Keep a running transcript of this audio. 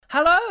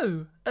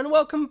Hello, and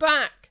welcome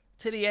back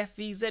to the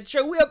FVZ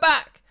show. We are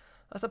back,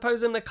 I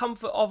suppose, in the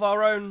comfort of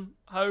our own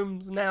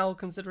homes now,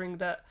 considering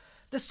that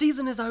the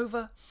season is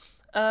over.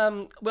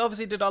 We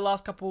obviously did our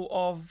last couple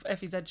of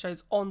FVZ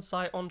shows on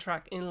site, on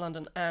track in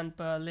London and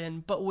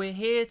Berlin, but we're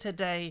here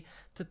today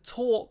to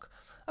talk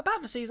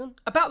about the season,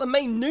 about the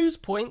main news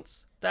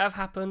points that have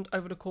happened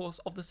over the course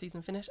of the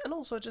season finish, and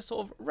also just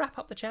sort of wrap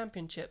up the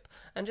championship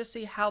and just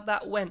see how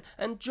that went.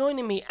 And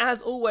joining me,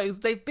 as always,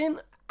 they've been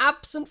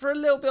absent for a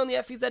little bit on the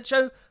FVZ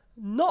show,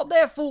 not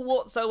their fault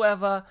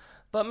whatsoever,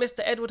 but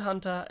Mr. Edward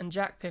Hunter and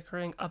Jack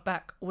Pickering are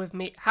back with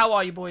me. How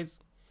are you, boys?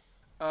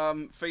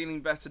 Feeling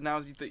better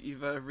now that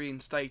you've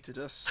reinstated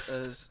us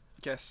as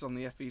guests on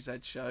the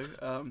FVZ show.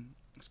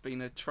 It's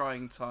been a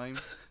trying time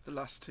the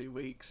last 2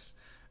 weeks,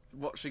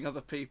 watching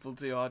other people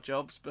do our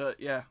jobs, but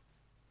yeah.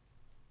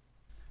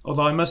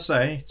 Although I must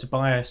say,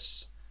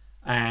 Tobias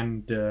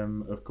and,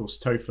 of course,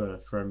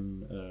 Topher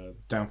from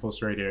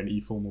Downforce Radio and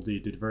eFormal D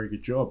did a very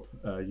good job.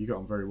 You got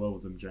on very well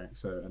with them, Jack,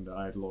 and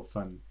I had a lot of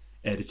fun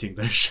editing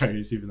those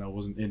shows, even though I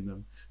wasn't in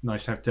them.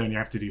 Nice to only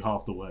have to do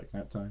half the work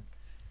that time.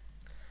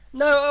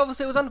 No,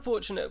 obviously it was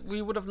unfortunate.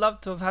 We would have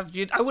loved to have had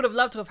you. I would have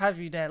loved to have had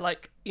you there.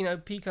 Like, you know,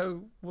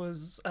 Pico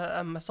was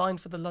assigned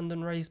for the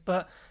London race,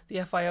 but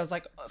the FIA was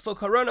like, for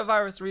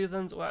coronavirus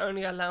reasons, we're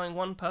only allowing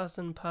one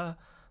person per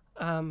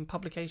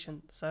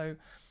publication. So,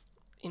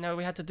 you know,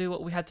 we had to do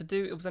what we had to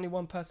do. It was only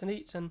one person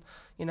each, and,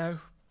 you know,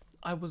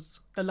 I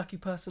was the lucky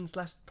person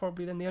 /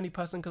 probably then the only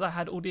person, because I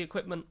had all the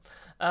equipment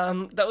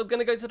that was going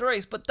to go to the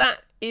race. But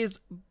that is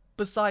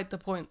beside the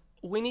point.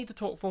 We need to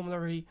talk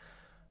Formula E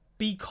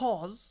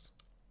because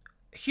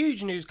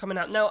huge news coming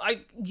out. Now,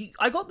 I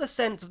got the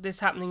sense of this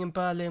happening in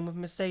Berlin with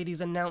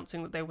Mercedes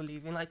announcing that they were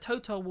leaving. Like,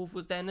 Toto Wolff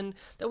was there, and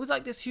there was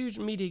like this huge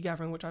media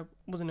gathering, which I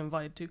wasn't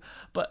invited to.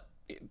 But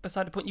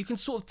beside the point, you can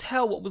sort of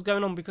tell what was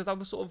going on, because I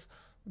was sort of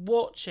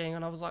watching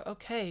and I was like,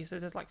 okay, so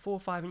there's like 4 or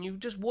 5, and you're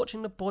just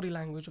watching the body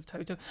language of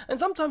Toto. And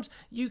sometimes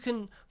you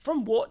can,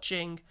 from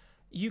watching,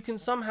 you can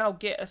somehow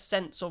get a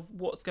sense of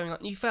what's going on.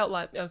 And you felt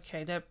like,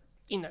 okay, they're,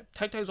 you know,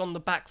 Toto's on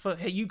the back foot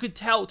here. You could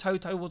tell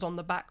Toto was on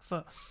the back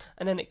foot.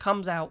 And then it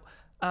comes out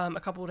a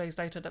couple of days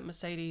later that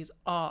Mercedes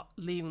are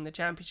leaving the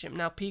championship.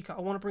 Now, Pika,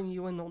 I want to bring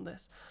you in on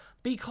this,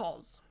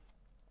 because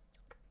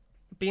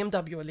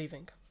BMW are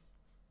leaving,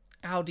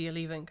 Audi are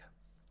leaving,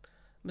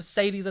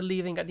 Mercedes are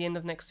leaving at the end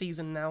of next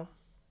season now.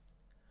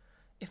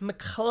 If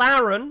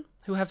McLaren,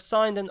 who have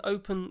signed an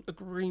open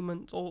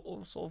agreement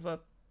or sort of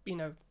a, you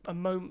know,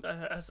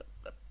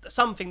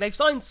 something, they've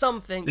signed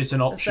something. It's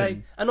an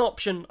option. An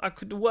option.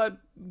 The word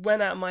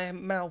went out of my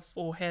mouth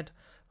or head.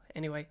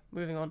 Anyway,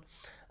 moving on.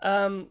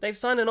 They've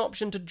signed an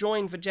option to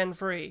join for Gen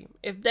 3.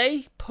 If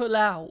they pull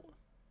out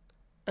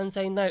and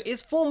say no,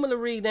 is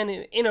Formula E then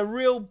in a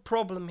real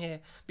problem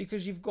here?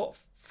 Because you've got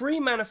 3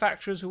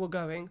 manufacturers who are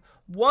going,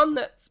 one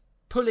that's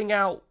pulling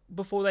out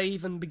before they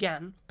even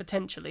began,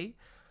 potentially.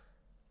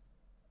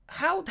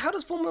 How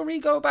does Formula E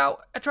go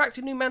about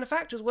attracting new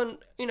manufacturers when,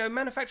 you know,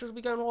 manufacturers will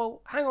be going,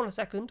 well, hang on a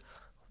second,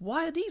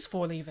 why are these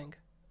 4 leaving?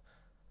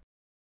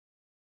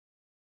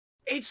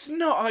 It's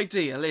not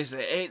ideal, is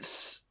it?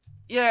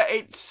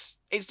 It's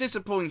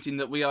disappointing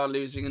that we are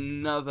losing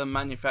another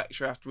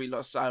manufacturer after we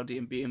lost Audi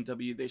and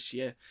BMW this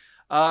year.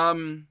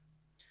 And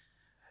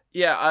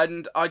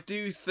I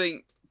do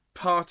think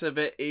part of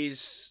it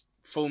is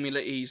Formula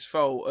E's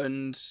fault,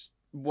 and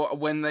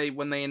when they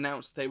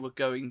announced that they were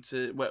going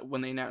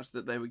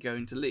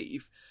to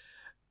leave,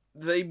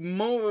 they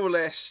more or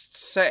less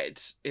said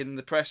in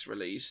the press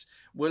release,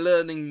 we're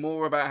learning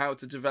more about how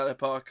to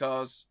develop our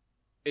cars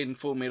in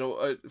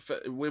Formula.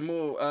 We're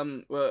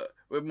learning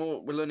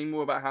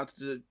more about how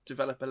to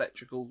develop our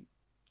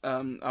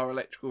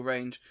electrical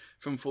range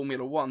from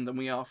Formula 1 than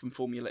we are from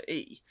Formula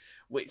E,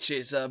 which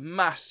is a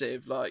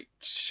massive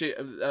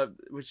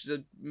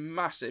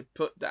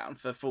put down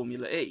for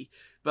Formula E.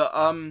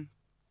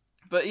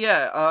 But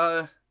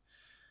yeah,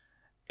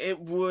 it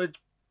would.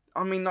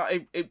 I mean,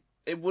 it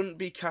wouldn't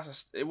be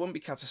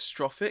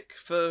catastrophic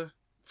for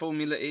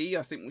Formula E.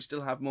 I think we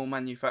still have more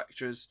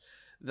manufacturers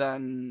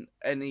than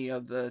any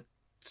other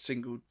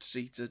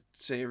single-seater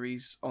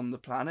series on the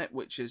planet,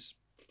 which is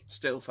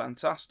still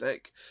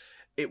fantastic.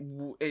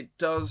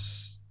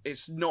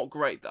 It's not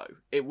great though.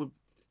 It would,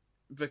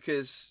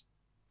 because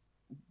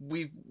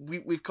we've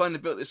kind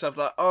of built this up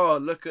like, oh,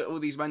 look at all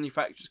these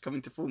manufacturers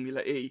coming to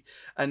Formula E,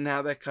 and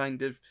now they're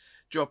kind of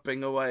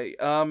dropping away.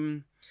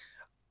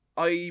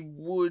 I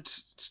would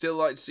still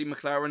like to see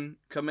McLaren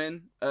come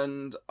in,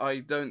 and I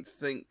don't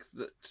think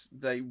that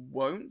they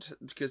won't,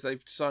 because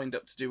they've signed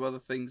up to do other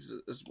things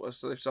as well.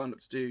 So they've signed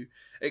up to do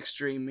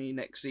Extreme E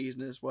next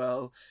season as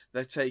well.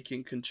 They're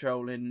taking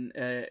control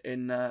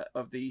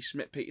of the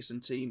Schmidt-Peterson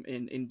team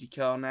in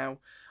IndyCar now.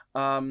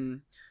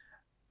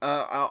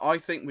 I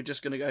think we're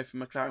just going to go for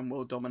McLaren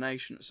world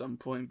domination at some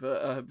point,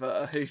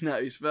 but who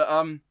knows?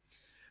 But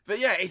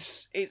yeah,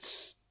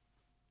 it's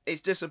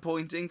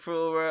disappointing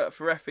for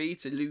FE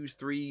to lose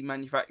 3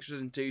 manufacturers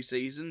in 2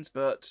 seasons,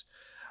 but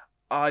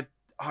I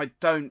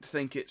don't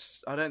think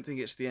it's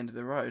the end of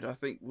the road. I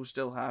think we'll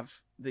still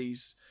have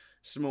these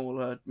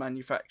smaller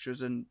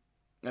manufacturers and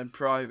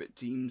private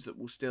teams that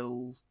will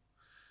still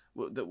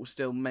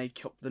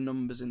make up the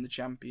numbers in the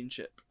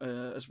championship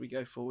as we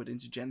go forward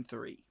into Gen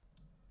 3.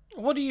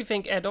 What do you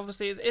think, Ed?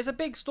 Obviously, it's a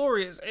big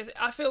story.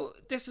 I feel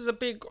this is a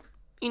big,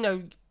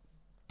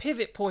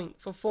 pivot point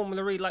for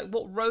Formula E. Like,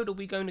 what road are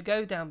we going to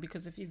go down?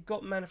 Because if you've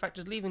got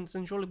manufacturers leaving,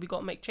 then surely we've got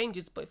to make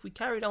changes. But if we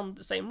carried on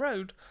the same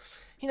road,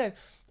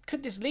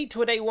 could this lead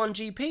to an A1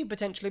 GP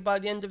potentially by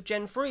the end of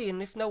Gen 3?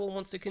 And if no one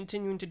wants to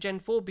continue into Gen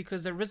 4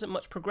 because there isn't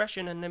much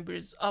progression and there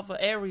is other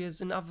areas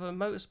in other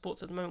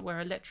motorsports at the moment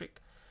where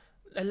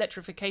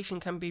electrification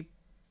can be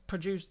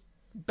produced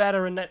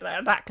better and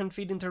that can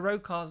feed into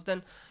road cars,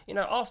 then,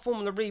 are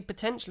Formula E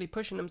potentially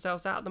pushing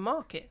themselves out of the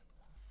market?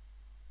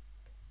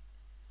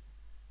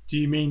 Do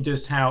you mean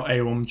just how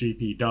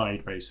A1GP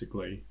died,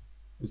 basically?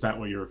 Is that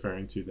what you're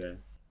referring to there?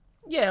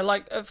 Yeah,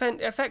 like,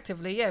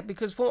 effectively, yeah,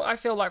 because I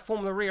feel like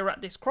Formula E are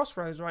at this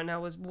crossroads right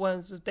now as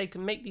they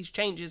can make these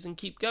changes and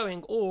keep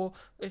going, or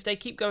if they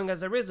keep going as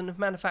there is, and if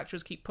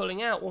manufacturers keep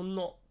pulling out or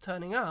not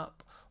turning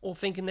up, or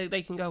thinking that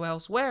they can go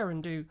elsewhere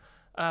and do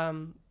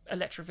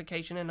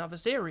electrification in other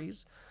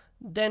series,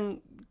 then,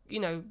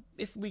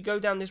 if we go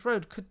down this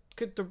road,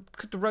 could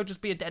the road just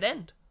be a dead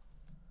end?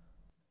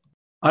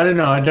 I don't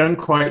know. I don't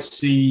quite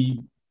see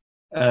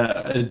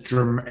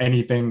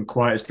anything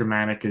quite as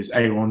dramatic as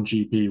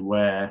A1GP,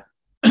 where,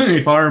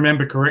 if I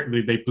remember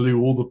correctly, they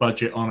blew all the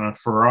budget on a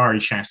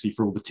Ferrari chassis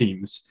for all the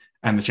teams,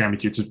 and the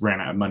championship just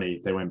ran out of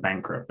money. They went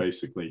bankrupt,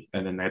 basically,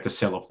 and then they had to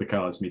sell off the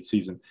cars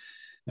mid-season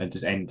and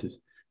just ended.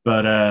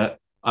 But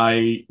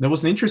there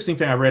was an interesting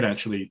thing I read,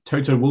 actually.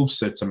 Toto Wolff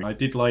said something. I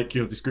did like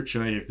your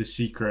description of the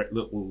secret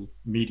little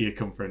media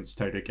conference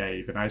Toto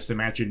gave, and I just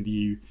imagined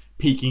you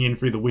peeking in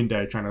through the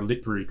window trying to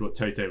lip read what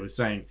Toto was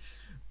saying.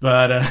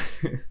 But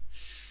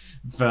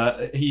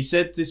but he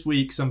said this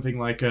week something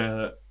like,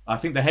 I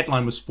think the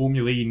headline was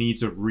Formula E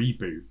needs a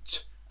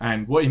reboot.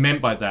 And what he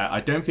meant by that,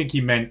 I don't think he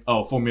meant,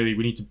 Formula E,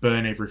 we need to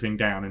burn everything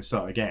down and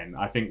start again.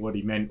 I think what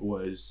he meant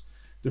was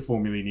the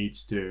Formula E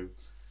needs to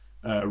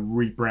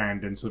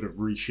rebrand and sort of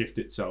reshift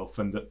itself,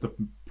 and that the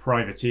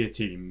privateer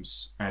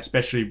teams,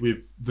 especially with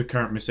the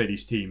current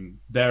Mercedes team,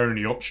 their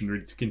only option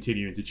really to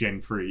continue into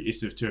Gen 3 is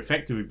to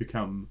effectively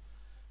become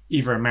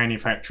either a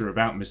manufacturer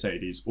without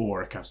Mercedes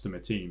or a customer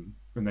team.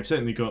 And they've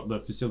certainly got the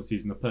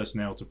facilities and the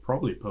personnel to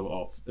probably pull it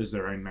off as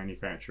their own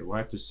manufacturer. We'll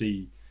have to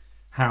see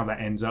how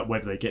that ends up,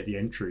 whether they get the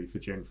entry for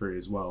Gen 3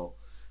 as well.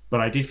 But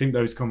I did think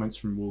those comments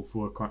from Wolff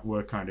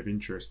were kind of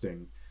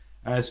interesting.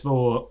 As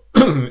for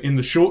in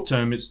the short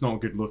term, it's not a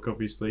good look,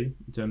 obviously,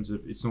 in terms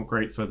of it's not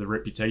great for the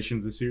reputation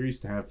of the series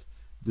to have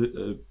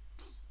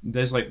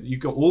you've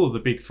got all of the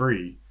big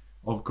three,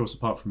 of course,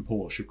 apart from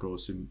Porsche, of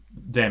course, and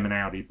them and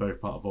Audi, both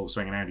part of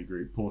Volkswagen and Audi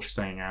Group, Porsche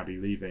staying, Audi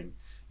leaving.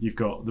 You've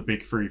got the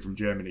big three from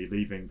Germany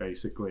leaving,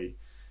 basically,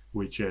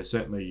 which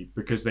certainly,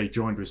 because they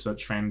joined with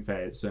such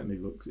fanfare, it's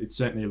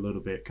certainly a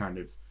little bit kind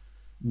of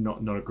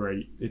not a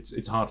great,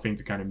 it's a hard thing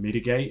to kind of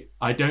mitigate.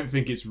 I don't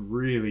think it's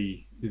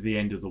really the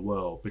end of the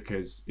world,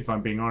 because if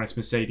I'm being honest,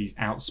 Mercedes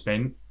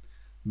outspent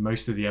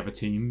most of the other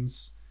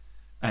teams,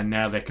 and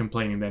now they're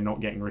complaining they're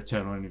not getting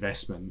return on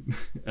investment,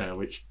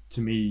 which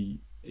to me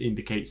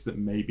indicates that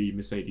maybe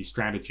Mercedes'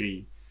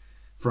 strategy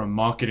from a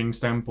marketing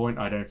standpoint,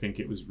 I don't think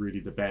it was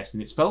really the best.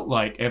 And it's felt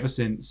like ever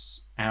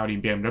since Audi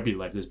and BMW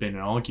left, there's been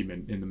an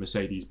argument in the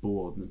Mercedes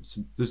board. And it's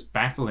just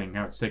baffling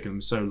how it's taken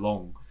them so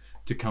long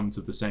to come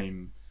to the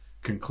same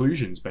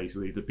conclusions,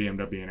 basically, that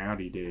BMW and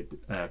Audi did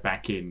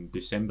back in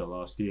December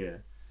last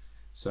year.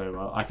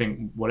 So I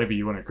think whatever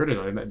you want to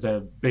criticize,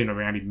 BMW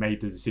and Audi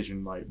made the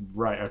decision like,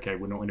 right, okay,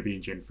 we're not going to be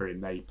in Gen 3,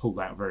 and they pulled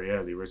out very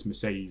early, whereas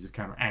Mercedes have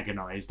kind of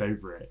agonized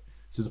over it.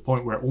 To the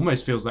point where it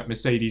almost feels like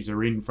Mercedes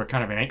are in for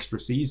kind of an extra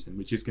season,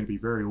 which is going to be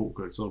very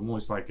awkward. So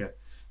almost like a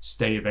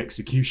stay of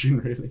execution,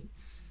 really.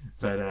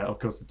 But of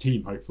course, the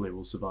team hopefully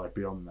will survive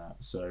beyond that.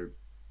 So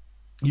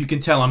you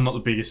can tell I'm not the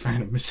biggest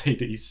fan of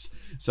Mercedes.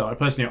 So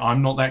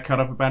I'm not that cut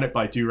up about it,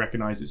 but I do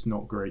recognise it's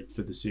not great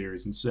for the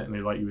series. And certainly,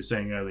 like you were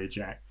saying earlier,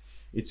 Jack,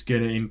 it's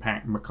going to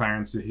impact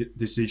McLaren's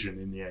decision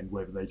in the end,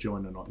 whether they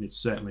join or not. And it's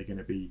certainly going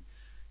to be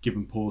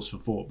given pause for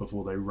thought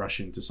before they rush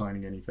into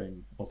signing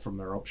anything from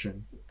their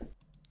option.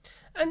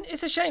 And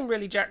it's a shame,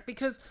 really, Jack,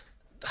 because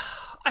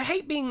I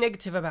hate being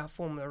negative about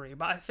Formula E,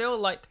 but I feel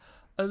like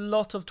a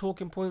lot of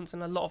talking points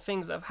and a lot of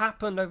things that have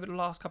happened over the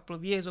last couple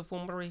of years of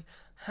Formula E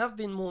have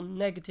been more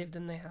negative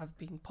than they have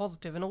been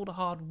positive, and all the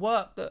hard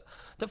work that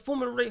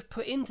Formula E have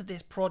put into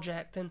this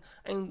project and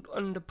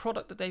the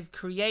product that they've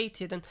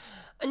created. And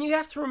you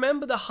have to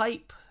remember the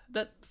hype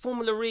that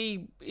Formula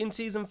E in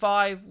Season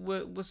 5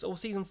 or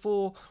Season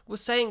 4 was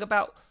saying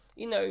about,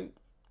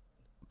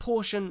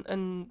 Porsche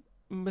and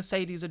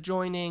Mercedes are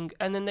joining,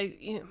 and then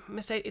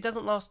Mercedes, it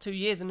doesn't last 2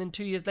 years, and then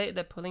 2 years later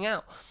they're pulling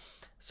out.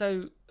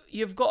 So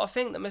you've got to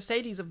think that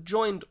Mercedes have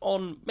joined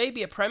on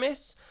maybe a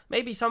premise,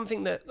 maybe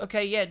something that,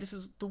 okay, yeah, this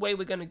is the way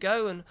we're going to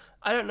go, and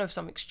I don't know if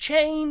something's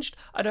changed.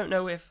 I don't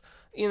know if,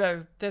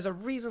 there's a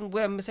reason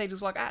where Mercedes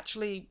was like,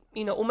 actually,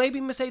 or maybe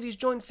Mercedes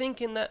joined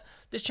thinking that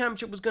this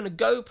championship was going to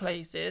go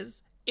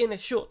places in a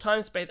short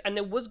time space, and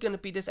there was going to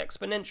be this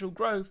exponential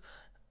growth,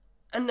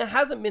 and there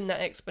hasn't been that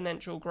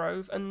exponential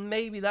growth, and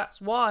maybe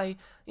that's why,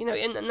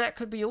 and that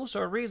could be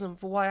also a reason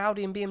for why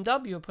Audi and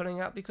BMW are pulling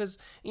out, because,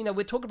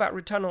 we're talking about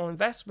return on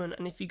investment,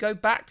 and if you go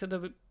back to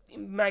the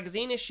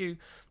magazine issue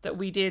that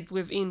we did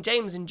with Ian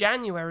James in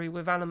January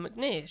with Alan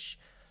McNish,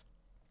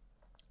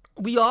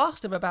 we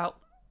asked him about,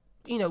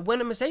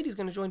 when are Mercedes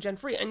going to join Gen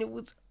 3, and it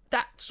was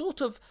that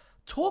sort of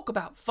talk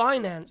about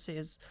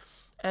finances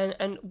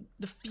and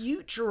the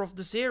future of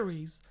the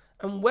series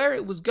and where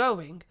it was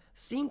going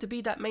seemed to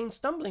be that main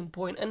stumbling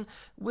point. And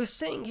we're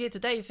sitting here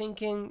today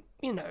thinking,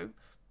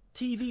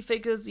 TV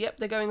figures, yep,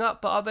 they're going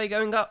up, but are they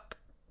going up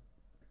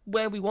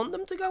where we want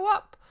them to go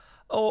up?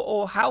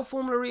 Or how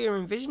Formula E are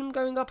envisioning them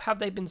going up? Have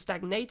they been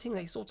stagnating?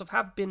 They sort of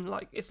have been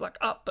it's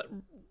up, but,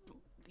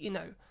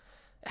 it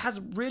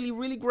hasn't really,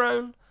 really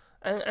grown.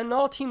 And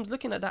our team's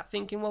looking at that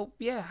thinking, well,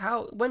 yeah,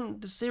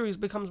 when the series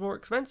becomes more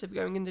expensive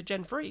going into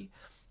Gen 3,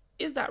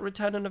 is that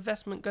return on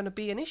investment going to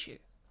be an issue?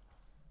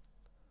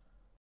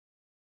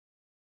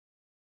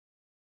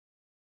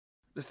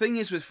 The thing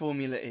is with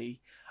Formula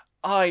E,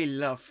 I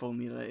love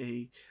Formula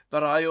E,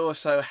 but I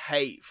also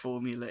hate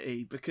Formula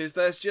E because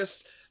there's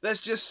just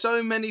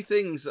so many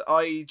things that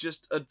I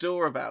just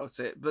adore about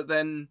it, but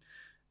then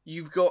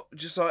you've got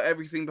just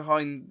everything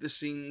behind the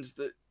scenes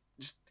that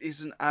just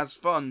isn't as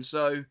fun.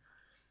 So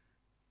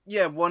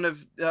yeah,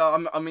 if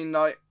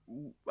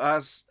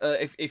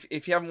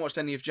you haven't watched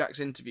any of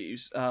Jack's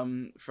interviews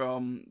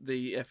from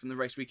the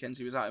race weekends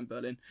he was out in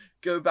Berlin,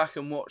 go back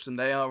and watch them.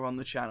 They are on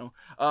the channel.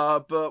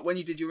 But when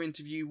you did your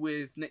interview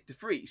with Nick de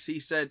Vries, he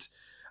said,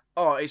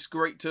 "Oh, it's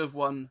great to have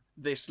won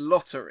this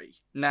lottery."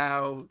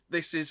 Now,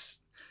 this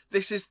is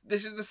the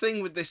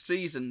thing with this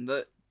season,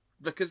 that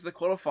because the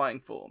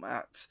qualifying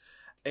format,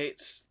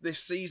 this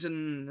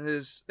season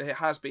has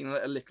been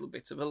a little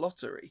bit of a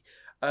lottery,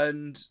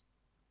 and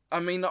I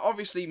mean,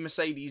 obviously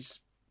Mercedes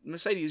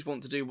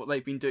want to do what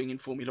they've been doing in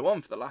Formula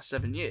 1 for the last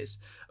 7 years,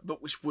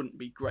 but which wouldn't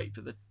be great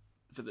for the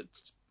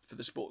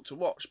sport to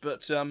watch.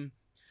 But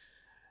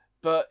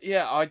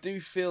yeah, I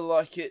do feel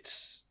like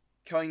it's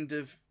kind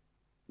of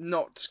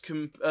not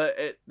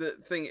the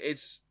thing.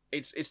 It's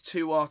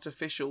too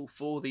artificial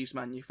for these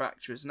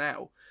manufacturers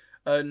now,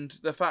 and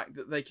the fact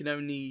that they can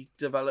only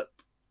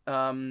develop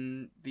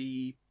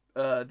the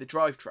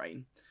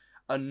drivetrain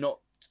and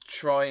not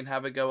try and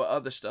have a go at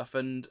other stuff.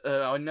 And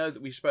I know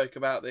that we spoke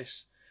about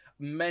this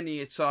many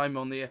a time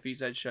on the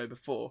FEZ show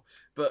before,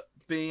 but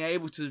being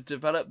able to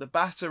develop the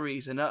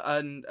batteries and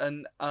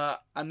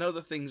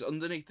other things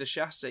underneath the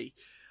chassis,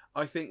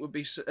 I think would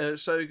be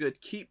so good.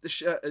 Keep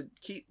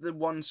the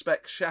one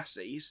spec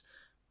chassis,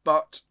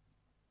 but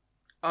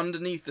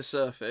underneath the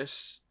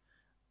surface,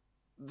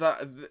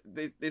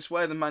 it's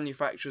where the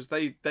manufacturers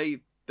they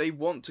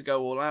want to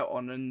go all out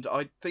on, and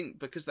I think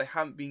because they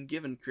haven't been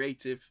given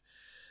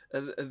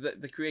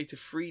the creative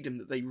freedom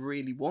that they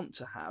really want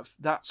to have.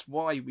 That's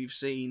why we've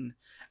seen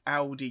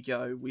Audi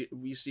go,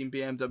 we've seen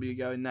BMW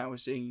go, and now we're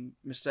seeing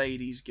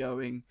Mercedes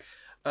going.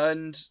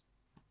 And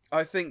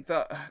I think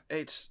that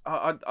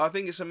I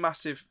think it's a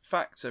massive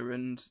factor,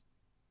 and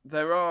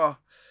there are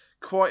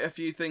quite a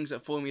few things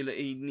that Formula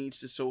E needs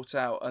to sort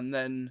out, and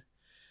then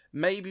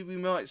maybe we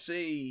might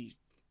see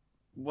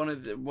one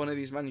of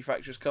these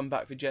manufacturers come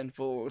back for Gen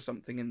 4 or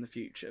something in the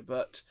future.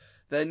 But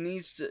there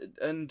needs to,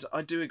 and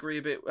I do agree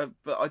a bit,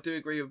 but I do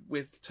agree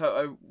with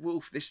Toto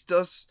Wolff.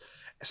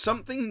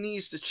 Something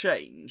needs to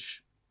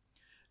change,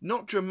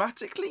 not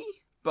dramatically,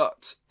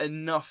 but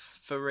enough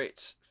for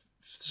it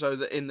so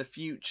that in the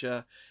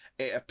future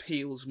it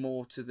appeals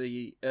more to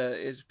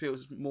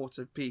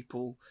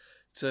people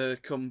to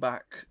come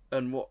back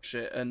and watch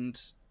it,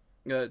 and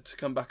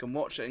come back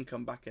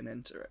and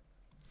enter it.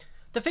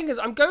 The thing is,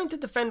 I'm going to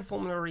defend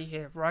Formula E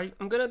here, right?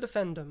 I'm going to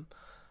defend them.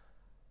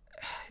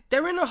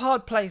 They're in a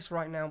hard place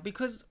right now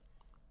because,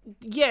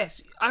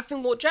 yes, I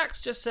think what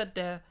Jack's just said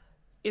there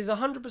is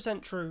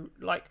 100% true.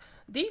 Like,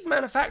 these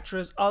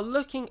manufacturers are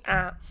looking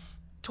at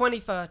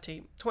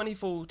 2030,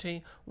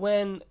 2040,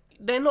 when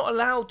they're not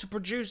allowed to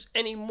produce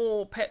any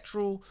more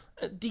petrol,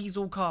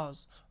 diesel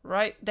cars,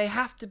 right? They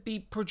have to be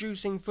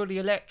producing fully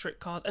electric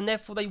cars, and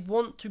therefore they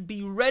want to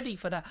be ready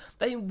for that.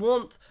 They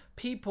want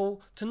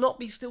people to not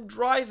be still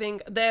driving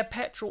their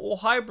petrol or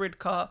hybrid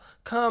car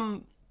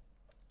come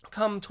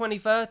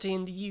 2030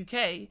 in the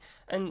UK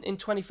and in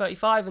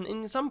 2035, and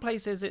in some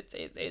places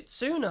it's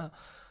sooner.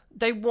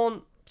 They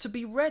want to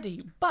be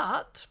ready,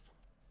 but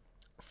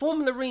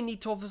Formula E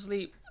need to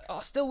obviously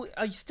are still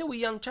a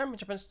young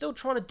championship and still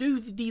trying to do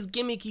these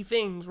gimmicky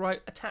things,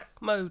 right? Attack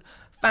mode,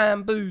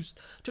 fan boost,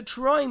 to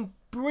try and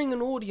bring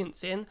an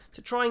audience in,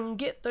 to try and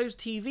get those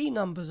TV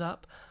numbers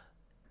up.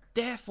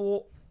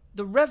 Therefore,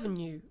 the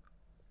revenue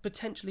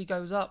potentially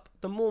goes up.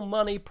 The more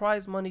money,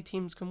 prize money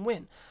teams can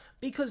win.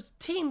 Because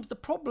the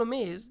problem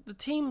is, the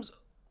teams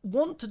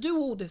want to do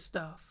all this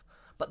stuff,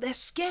 but they're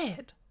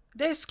scared.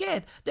 They're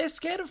scared. They're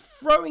scared of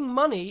throwing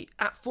money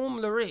at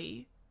Formula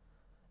E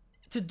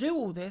to do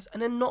all this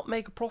and then not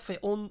make a profit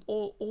or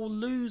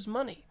lose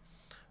money,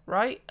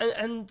 right?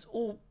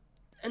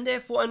 And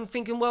therefore, I'm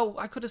thinking, well,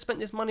 I could have spent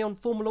this money on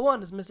Formula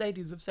One, as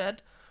Mercedes have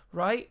said,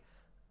 right?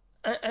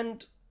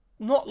 And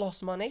not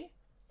lost money,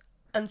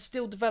 and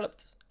still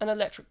developed an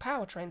electric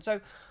powertrain.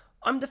 So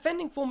I'm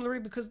defending Formula E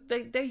because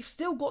they've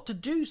still got to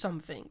do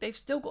something. They've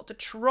still got to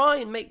try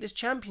and make this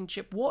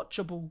championship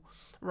watchable,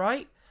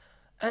 right?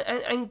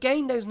 And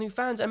gain those new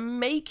fans and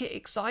make it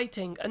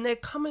exciting. And they're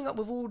coming up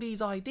with all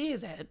these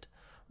ideas, Ed,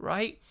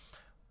 right?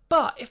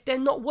 But if they're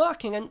not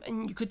working,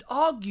 and you could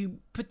argue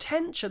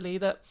potentially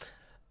that,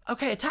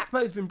 okay, attack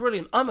mode's been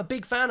brilliant. I'm a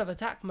big fan of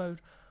attack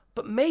mode.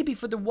 But maybe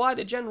for the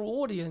wider general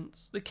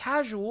audience, the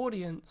casual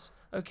audience,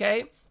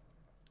 okay,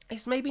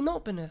 it's maybe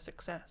not been a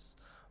success,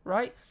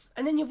 right?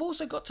 And then you've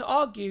also got to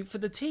argue for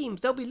the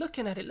teams. They'll be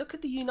looking at it. Look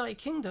at the United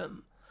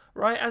Kingdom,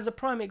 right, as a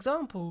prime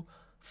example.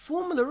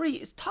 Formula E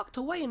is tucked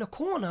away in a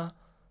corner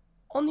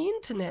on the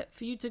internet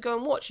for you to go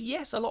and watch.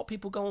 Yes, a lot of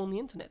people go on the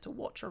internet to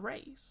watch a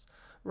race,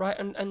 right,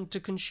 and to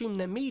consume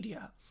their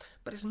media.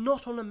 But it's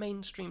not on a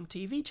mainstream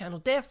TV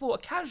channel. Therefore, a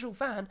casual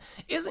fan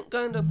isn't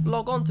going to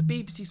log on to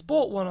BBC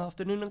Sport one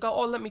afternoon and go,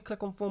 oh, let me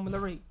click on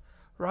Formula E,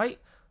 right?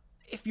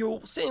 If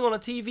you're sitting on a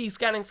TV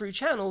scanning through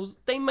channels,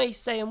 they may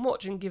stay and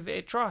watch and give it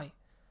a try.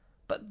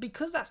 But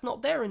because that's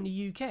not there in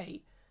the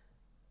UK,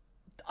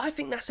 I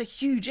think that's a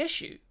huge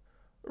issue,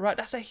 right?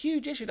 That's a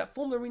huge issue that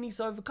Formula E needs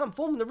to overcome.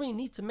 Formula E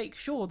needs to make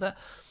sure that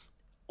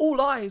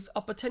all eyes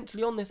are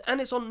potentially on this,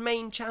 and it's on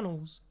main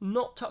channels,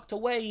 not tucked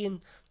away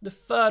in the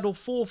third or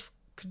fourth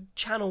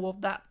channel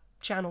of that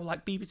channel,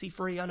 like BBC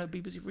Three. I know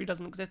BBC Three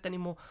doesn't exist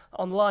anymore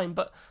online,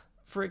 but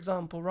for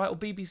example, right, or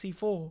BBC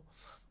Four.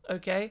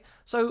 Okay,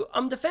 so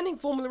I'm defending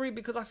Formula E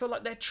because I feel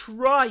like they're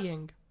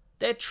trying,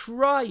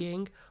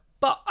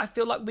 but I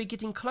feel like we're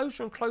getting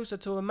closer and closer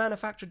to a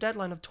manufacturer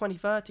deadline of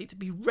 2030 to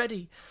be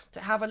ready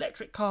to have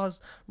electric cars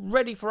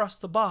ready for us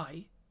to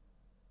buy.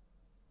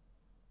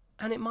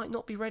 And it might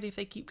not be ready if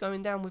they keep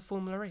going down with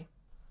Formula E.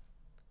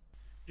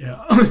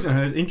 Yeah,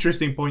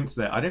 interesting points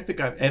there. I don't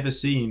think I've ever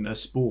seen a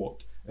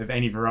sport of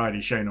any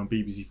variety shown on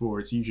BBC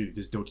Four. It's usually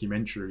just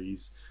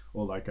documentaries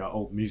or like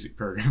old music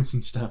programs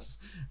and stuff.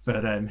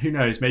 But who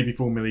knows? Maybe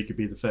Formula E could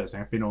be the first.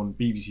 I've been on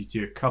BBC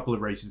Two a couple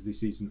of races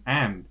this season,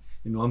 and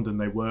in London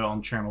they were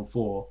on Channel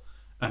 4.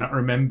 And I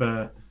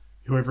remember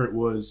whoever it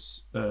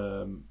was,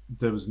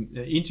 there was an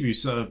interview,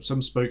 some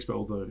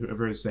spokesperson, or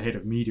whoever is the head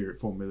of media at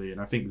Formula E,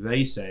 and I think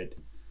they said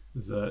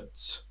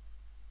that,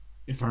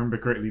 if I remember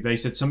correctly, they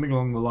said something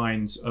along the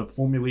lines of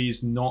Formula E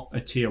is not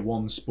a tier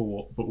 1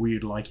 sport, but we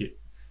would like it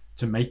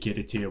to make it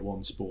a tier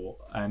 1 sport.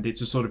 And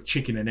it's a sort of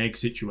chicken and egg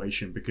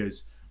situation,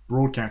 because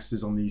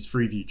broadcasters on these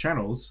Freeview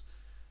channels,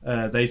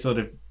 they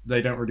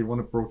don't really want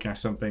to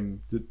broadcast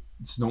something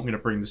that's not going to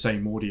bring the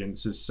same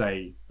audience as,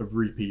 say, a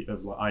repeat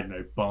of, like, I don't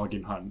know,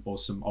 Bargain Hunt or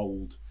some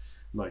old,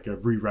 like a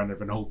rerun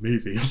of an old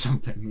movie or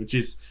something,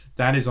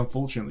 that is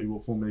unfortunately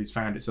what Formula E's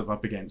found itself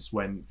up against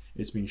when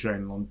it's been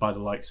shown on by the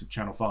likes of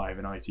Channel 5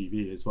 and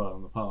ITV as well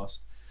in the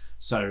past.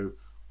 So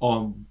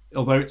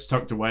although it's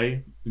tucked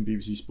away in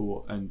BBC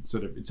Sport and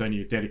sort of it's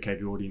only a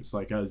dedicated audience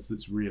like us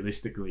that's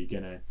realistically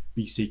going to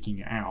be seeking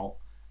it out,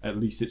 at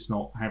least it's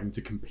not having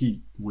to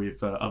compete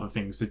with other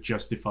things that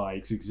justify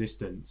its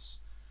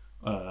existence.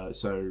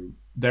 So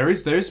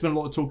there's been a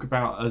lot of talk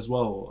about as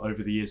well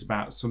over the years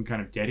about some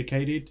kind of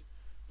dedicated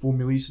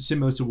Formula E,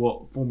 similar to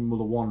what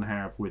Formula One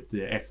have with the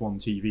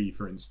F1 TV,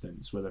 for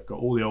instance, where they've got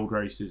all the old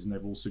races and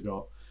they've also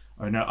got,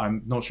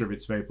 I'm not sure if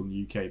it's available in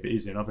the UK, but it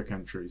is in other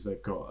countries.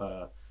 They've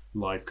got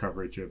live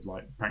coverage of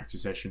like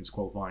practice sessions,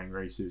 qualifying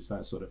races,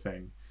 that sort of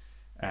thing.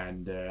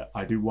 And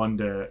I do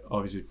wonder,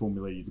 obviously,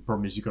 Formula E, the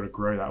problem is you've got to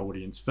grow that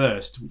audience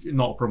first.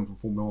 Not a problem for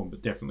Formula One,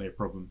 but definitely a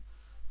problem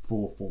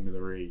for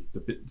Formula E.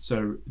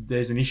 So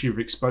there's an issue of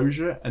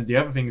exposure. And the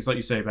other thing is, like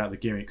you say about the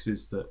gimmicks,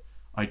 is that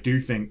I do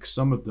think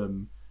some of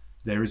them,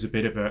 there is a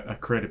bit of a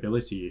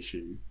credibility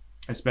issue.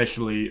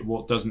 Especially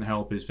what doesn't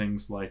help is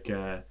things like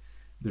the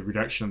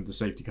reduction of the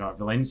safety car at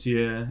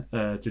Valencia,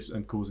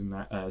 and causing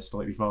that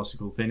slightly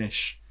farcical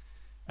finish.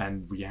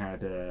 And we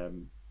had,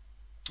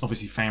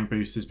 obviously, fan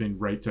boost has been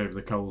raked over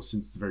the coals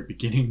since the very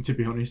beginning, to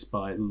be honest,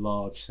 by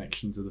large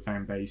sections of the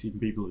fan base. Even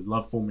people who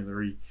love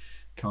Formula E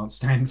can't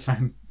stand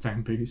fan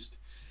boost.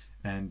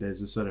 And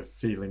there's a sort of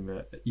feeling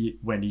that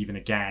when even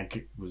a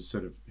gag was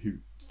sort of who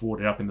fought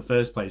it up in the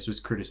first place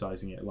was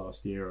criticising it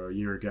last year or a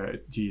year ago,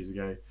 2 years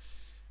ago,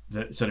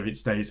 that sort of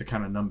its days are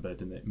kind of numbered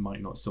and it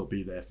might not still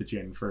be there for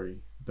Gen 3.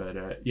 But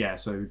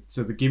so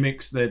the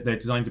gimmicks, they're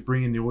designed to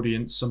bring in the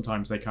audience.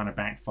 Sometimes they kind of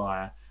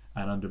backfire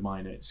and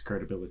undermine its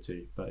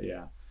credibility. But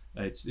yeah,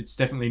 it's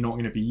definitely not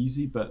going to be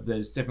easy, but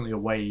there's definitely a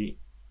way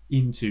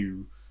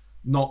into,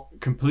 not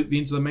completely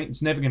into the main.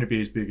 It's never going to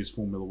be as big as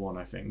Formula One,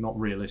 I think, not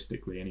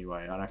realistically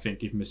anyway. And I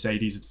think if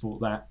Mercedes had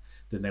thought that,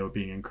 then they were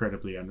being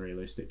incredibly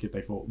unrealistic. If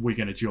they thought we're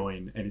going to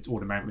join and it's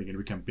automatically going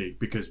to become big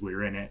because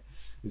we're in it,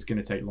 it's going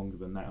to take longer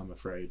than that, I'm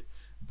afraid.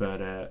 But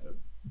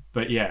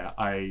yeah,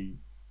 I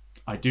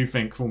do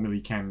think Formula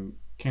E can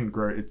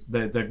grow.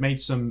 They've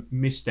made some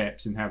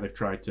missteps in how they've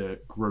tried to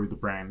grow the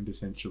brand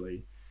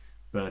essentially,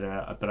 but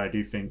I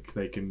do think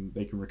they can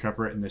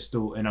recover it, and there's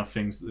still enough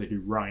things that they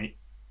do right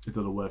that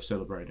are worth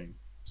celebrating.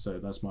 So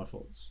that's my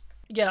thoughts.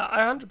 Yeah, I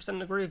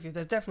 100% agree with you.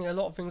 There's definitely a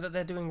lot of things that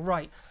they're doing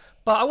right.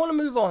 But I want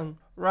to move on,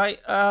 right?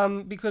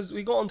 Because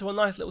we got onto a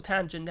nice little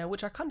tangent there,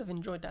 which I kind of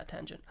enjoyed that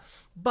tangent.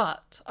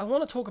 But I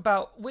want to talk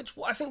about which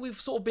I think we've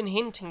sort of been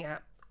hinting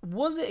at.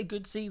 Was it a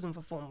good season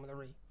for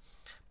Formula E?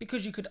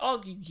 Because you could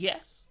argue,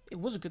 yes, it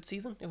was a good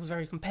season. It was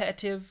very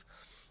competitive.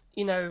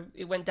 You know,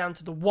 it went down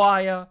to the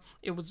wire.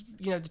 It was,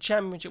 you know, the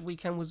championship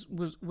weekend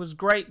was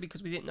great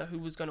because we didn't know who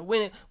was going to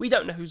win it. We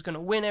don't know who's going to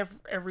win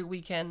every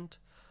weekend.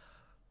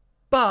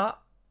 But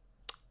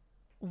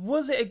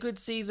was it a good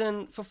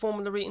season for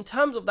Formula E in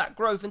terms of that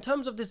growth, in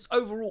terms of this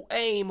overall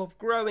aim of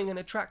growing and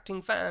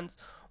attracting fans?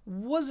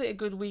 Was it a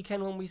good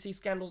weekend when we see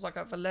scandals like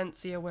at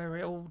Valencia where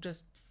it all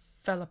just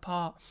fell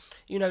apart?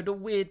 You know, the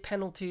weird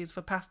penalties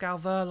for Pascal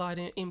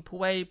Wehrlein in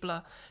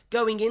Puebla,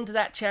 going into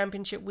that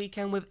championship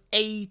weekend with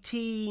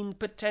 18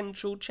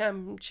 potential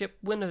championship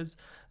winners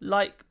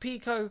like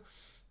Pico.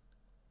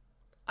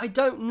 I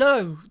don't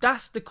know.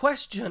 That's the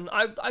question.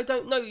 I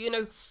don't know. You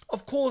know,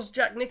 of course,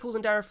 Jack Nicholls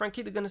and Darren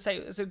Franchitti are going to say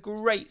it's a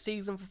great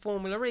season for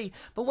Formula E.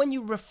 But when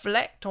you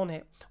reflect on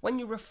it, when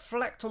you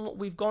reflect on what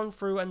we've gone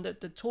through and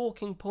the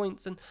talking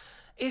points, and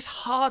it's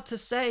hard to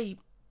say,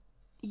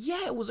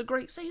 yeah, it was a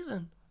great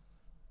season.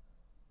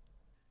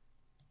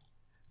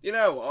 You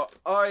know what?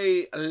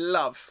 I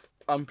love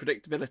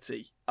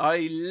unpredictability.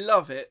 I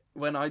love it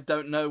when I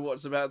don't know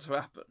what's about to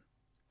happen.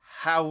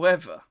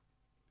 However,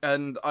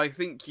 and I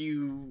think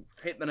you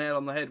hit the nail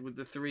on the head with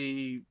the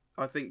three,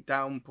 I think,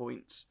 down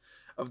points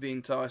of the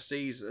entire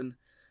season.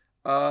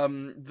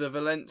 The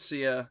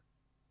Valencia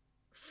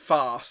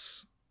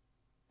farce.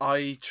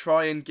 I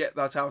try and get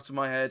that out of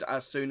my head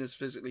as soon as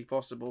physically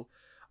possible.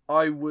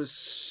 I was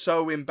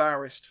so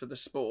embarrassed for the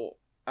sport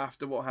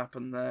after what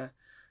happened there.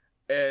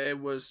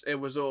 It was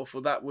awful.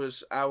 That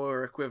was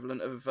our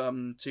equivalent of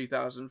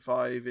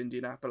 2005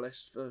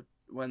 Indianapolis, for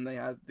when they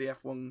had the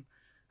F1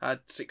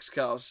 had 6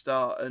 cars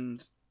start,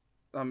 and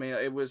I mean,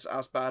 it was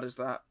as bad as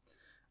that.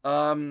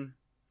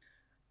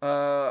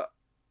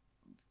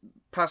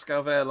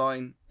 Pascal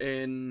Wehrlein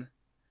in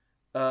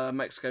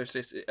Mexico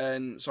City,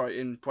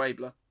 in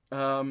Puebla.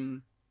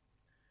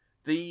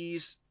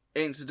 These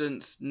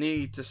incidents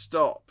need to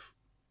stop.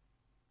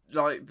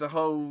 Like, the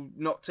whole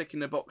not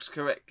ticking a box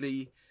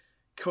correctly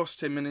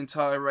cost him an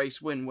entire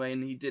race win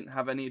when he didn't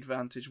have any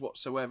advantage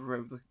whatsoever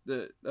over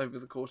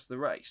the course of the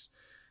race.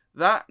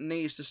 That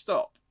needs to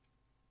stop.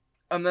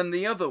 And then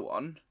the other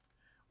one,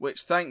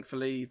 which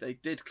thankfully they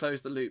did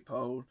close the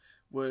loophole,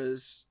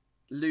 was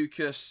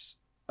Lucas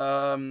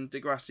Di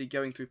Grassi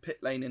going through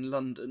pit lane in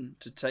London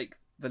to take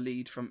the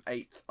lead from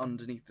 8th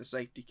underneath the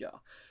safety car.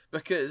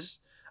 Because,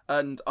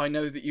 and I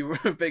know that you were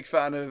a big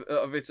fan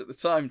of it at the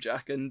time,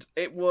 Jack, and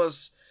it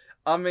was,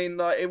 I mean,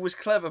 like, it was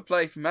clever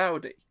play from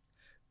Audi.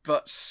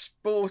 But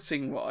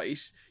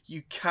sporting-wise,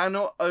 you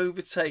cannot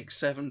overtake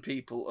 7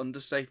 people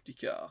under safety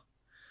car.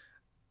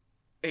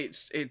 It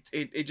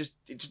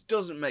just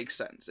doesn't make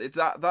sense.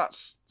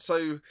 That's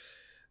so.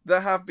 There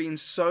have been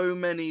so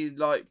many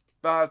like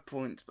bad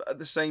points, but at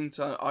the same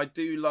time, I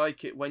do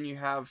like it when you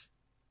have.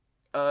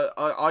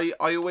 I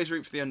always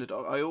root for the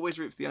underdog. I always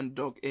root for the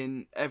underdog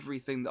in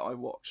everything that I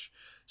watch.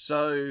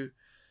 So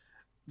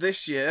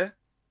this year,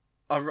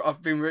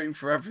 I've been rooting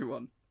for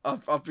everyone.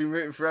 I've been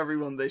rooting for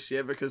everyone this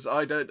year because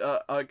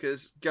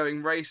because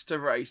going race to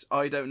race,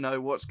 I don't know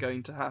what's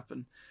going to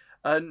happen,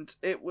 and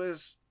it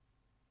was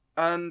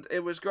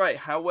great.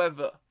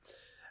 However,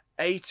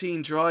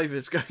 18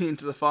 drivers going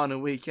into the final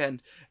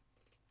weekend,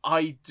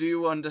 I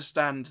do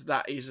understand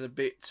that is a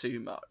bit too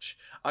much.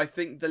 I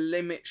think the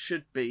limit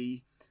should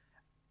be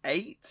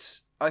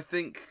 8. I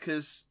think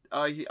because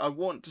I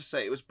want to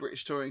say it was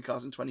British Touring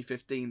Cars in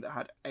 2015 that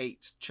had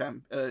 8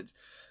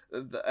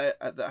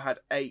 that had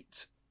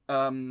 8.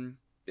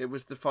 It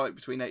was the fight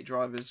between 8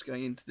 drivers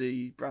going into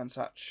the Brands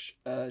Hatch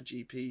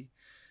GP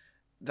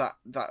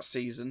that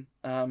season.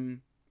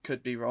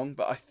 Could be wrong,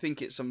 but I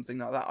think it's something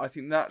like that. I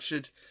think that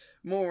should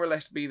more or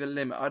less be the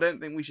limit. I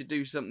don't think we should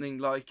do something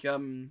like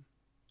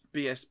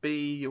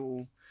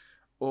BSB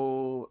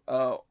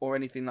or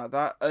anything like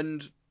that.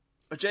 And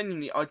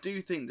genuinely, I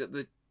do think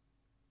that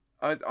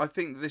I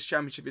think that this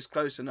championship is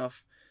close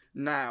enough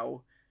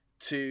now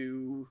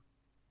to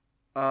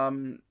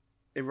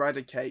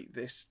eradicate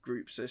this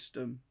group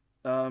system,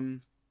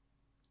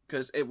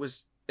 because it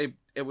was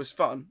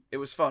fun. It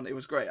was fun. It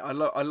was great. I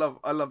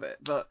love it.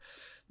 But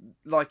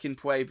like in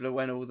Puebla,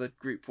 when all the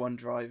Group 1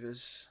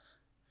 drivers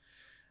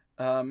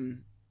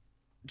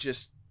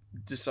just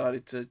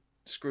decided to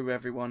screw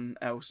everyone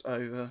else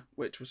over,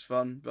 which was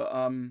fun.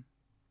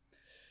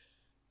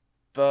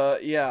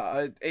 But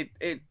yeah,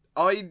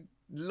 I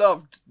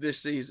loved this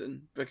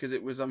season because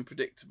it was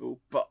unpredictable,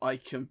 but I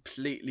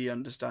completely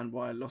understand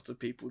why a lot of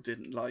people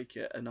didn't like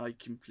it, and I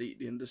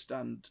completely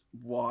understand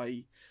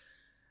why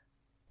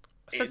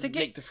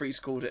Nick de Vries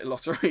called it a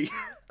lottery.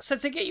 So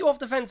to get you off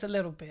the fence a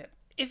little bit,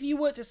 if you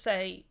were to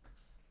say,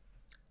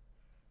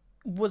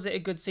 was it a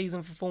good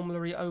season for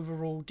Formula E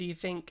overall, do you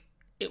think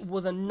it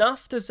was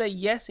enough to say,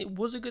 yes, it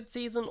was a good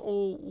season,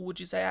 or would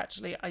you say,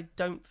 actually, I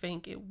don't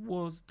think it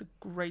was the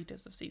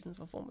greatest of seasons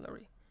for Formula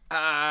E?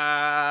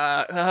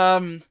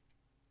 I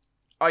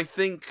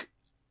think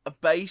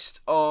based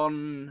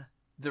on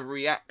the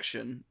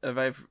reaction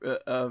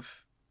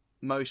of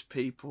most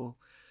people,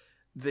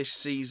 this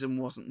season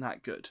wasn't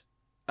that good,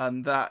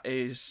 and that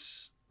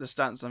is the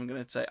stance I'm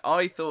going to take.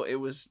 I thought it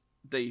was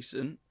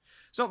decent.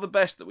 It's not the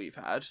best that we've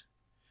had.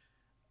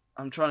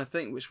 I'm trying to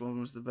think which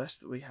one was the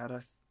best that we had.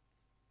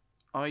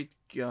 I'd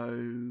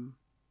go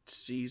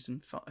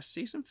season 5.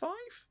 Season 5?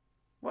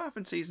 What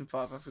happened season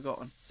 5? I've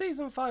forgotten.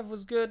 Season 5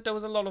 was good. There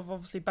was a lot of,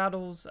 obviously,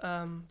 battles.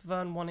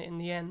 Vern won it in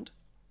the end.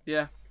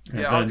 Yeah,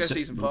 I'll go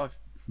season 5.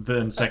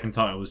 Vern's second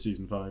title was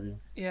season 5,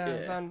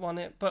 yeah. Vern won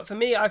it. But for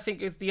me, I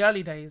think it's the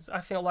early days.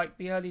 I feel like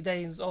the early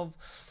days of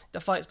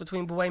the fights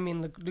between Buemi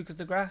and Lucas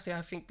Di Grassi,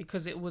 I think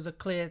because it was a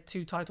clear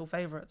 2 title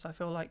favourites, I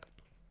feel like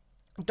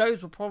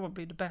those were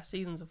probably the best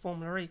seasons of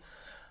Formula E.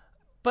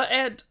 But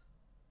Ed,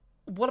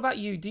 what about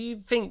you? Do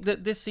you think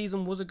that this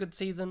season was a good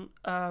season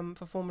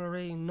for Formula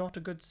E? Not a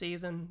good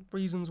season?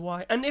 Reasons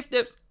why? And if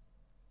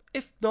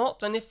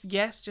not, and if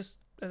yes, just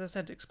as I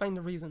said, explain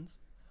the reasons.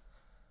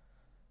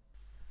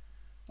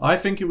 I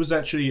think it was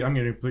actually, I'm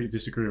going to completely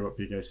disagree with what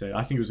PK said.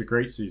 I think it was a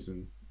great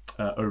season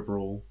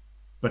overall,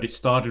 but it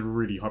started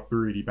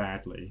really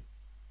badly.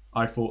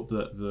 I thought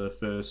that the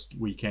first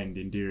weekend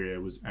in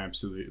Diriyah was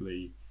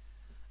absolutely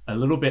a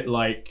little bit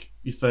like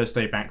your first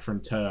day back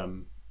from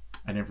term,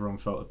 and everyone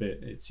felt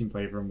it seemed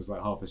like everyone was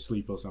like half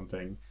asleep or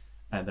something,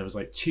 and there was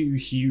like 2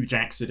 huge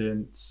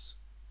accidents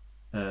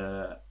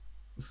for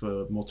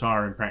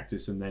Mortara in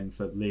practice and then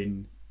for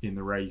Lynn in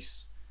the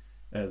race,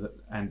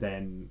 and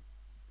then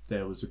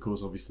there was, of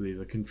course, obviously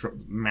the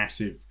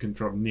massive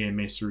near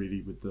miss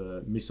really with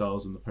the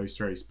missiles and the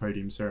post-race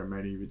podium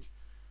ceremony, which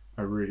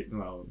I really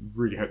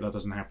hope that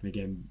doesn't happen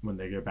again when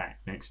they go back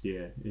next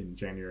year in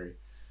January.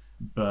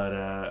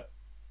 But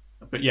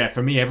yeah,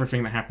 for me,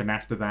 everything that happened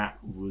after that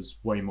was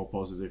way more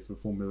positive for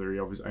Formula E.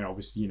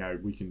 Obviously,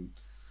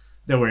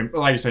 there were,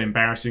 like you say,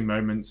 embarrassing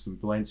moments,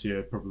 and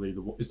Valencia probably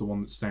is the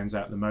one that stands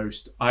out the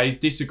most. I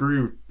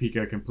disagree with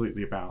Pico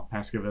completely about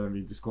Pascal Wehrlein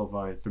being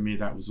disqualified. For me,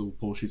 that was all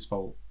Porsche's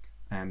fault.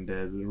 And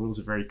the rules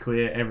are very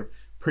clear.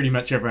 Pretty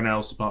much everyone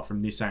else, apart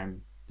from Nissan,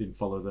 didn't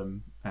follow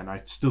them. And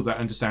I still don't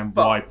understand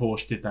why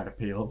Porsche did that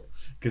appeal,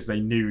 because they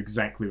knew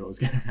exactly what was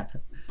going to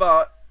happen.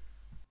 But,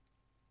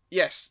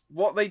 yes,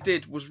 what they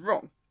did was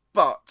wrong.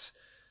 But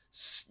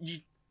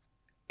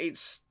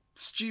it's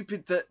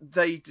stupid that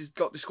they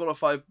got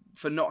disqualified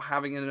for not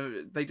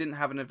having they didn't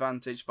have an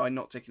advantage by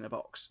not ticking a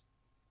box.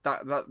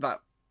 That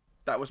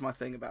was my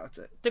thing about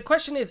it. The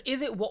question is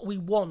it what we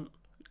want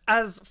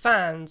as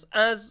fans,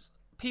 as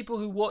people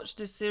who watch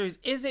this series?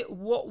 Is it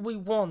what we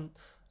want?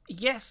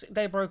 Yes,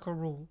 they broke a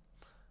rule,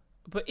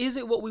 but is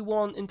it what we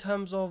want in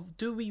terms of,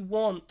 do we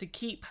want to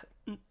keep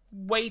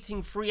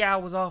waiting 3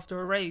 hours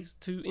after a race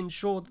to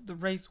ensure that the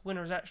race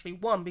winner is actually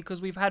won? Because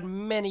we've had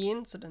many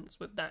incidents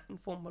with that in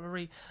Formula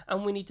E,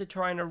 and we need to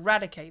try and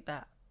eradicate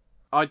that.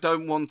 I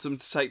don't want them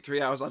to take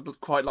 3 hours. I'd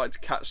quite like to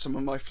catch some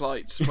of my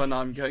flights when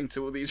I'm going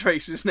to all these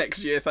races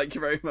next year. Thank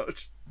you very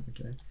much.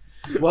 Okay.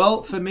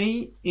 Well, for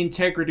me,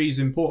 integrity is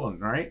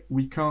important, right?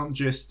 We can't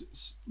just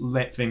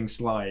let things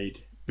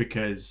slide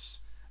because,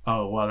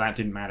 that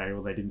didn't matter,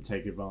 or they didn't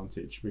take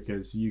advantage.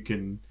 Because you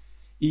can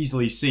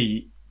easily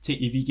see,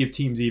 if you give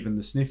teams even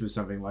the sniff of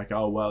something like,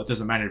 it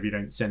doesn't matter if you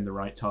don't send the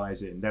right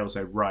tyres in. They'll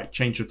say, right,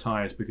 change your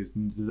tyres because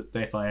the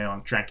FIA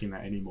aren't tracking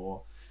that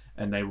anymore.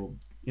 And they will,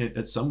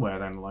 at somewhere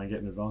down the line,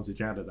 get an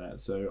advantage out of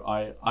that. So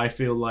I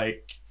feel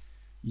like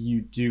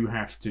you do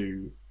have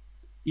to,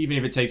 even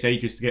if it takes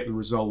ages to get the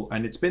result,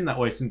 and it's been that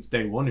way since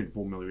day one in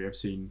Formula E. I've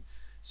seen,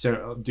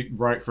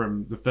 right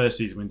from the first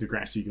season when Di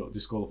Grassi got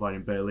disqualified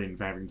in Berlin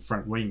for having the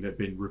front wing that had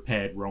been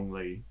repaired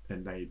wrongly,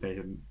 and they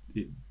hadn't,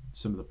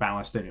 some of the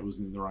ballast in it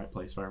wasn't in the right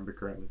place, if I remember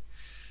correctly.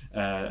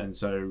 And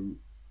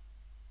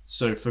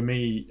so for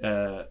me,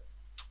 like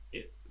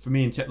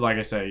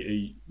I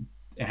say,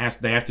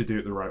 they have to do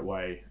it the right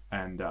way,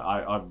 and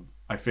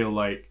I feel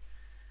like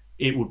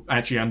it would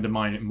actually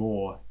undermine it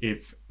more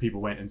if people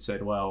went and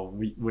said, well,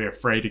 we're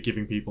afraid of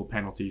giving people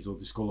penalties or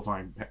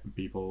disqualifying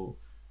people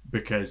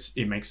because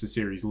it makes the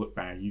series look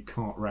bad. You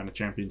can't run a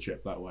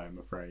championship that way, I'm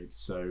afraid.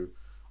 So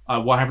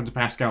what happened to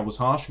Pascal was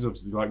harsh because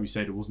obviously, like we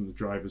said, it wasn't the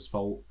driver's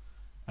fault.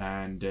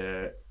 And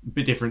a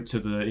bit different to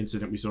the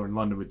incident we saw in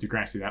London with Di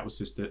Grassi. That was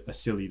just a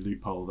silly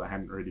loophole that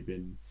hadn't really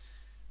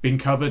been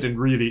covered, and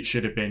really it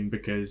should have been,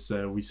 because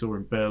we saw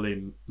in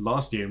Berlin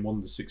last year in one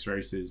of the 6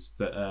 races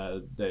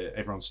that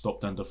everyone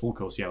stopped under full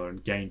course yellow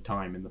and gained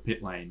time in the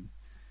pit lane,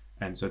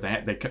 and so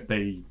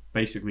they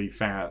basically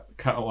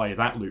cut away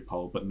that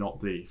loophole, but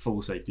not the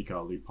full safety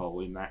car loophole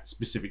in that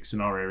specific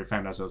scenario. We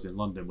found ourselves in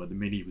London where the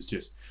Mini was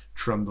just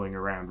trundling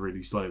around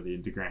really slowly,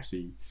 and Di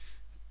Grassi,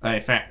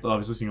 in fact, I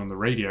was listening on the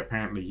radio,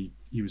 apparently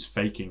he was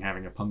faking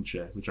having a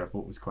puncture, which I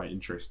thought was quite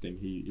interesting.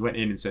 He went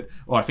in and said,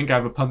 I think I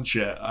have a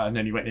puncture, and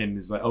then he went in and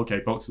was like, okay,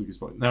 box Lucas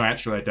box. No,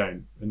 actually I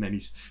don't. And then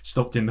he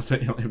stopped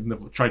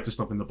tried to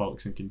stop in the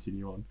box and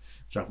continue on,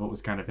 which I thought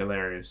was kind of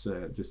hilarious.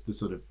 Just the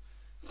sort of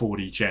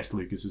 4D chess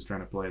Lucas was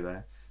trying to play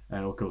there,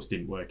 and of course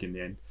didn't work in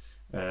the end.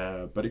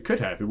 But it could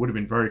have. It would have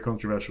been very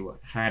controversial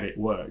had it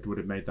worked. Would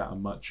have made that a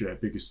much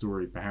bigger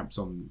story, perhaps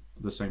on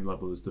the same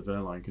level as the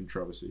Wehrlein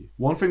controversy.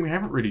 One thing we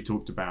haven't really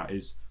talked about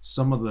is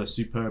some of the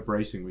superb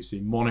racing we see.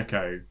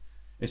 Monaco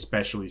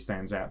especially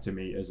stands out to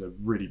me as a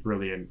really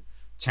brilliant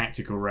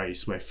tactical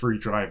race where 3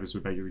 drivers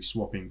were basically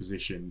swapping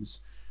positions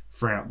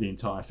throughout the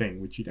entire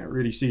thing, which you don't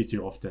really see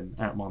too often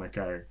at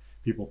Monaco.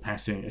 People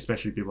passing,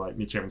 especially people like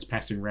Mitch Evans,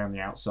 passing around the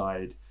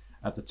outside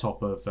at the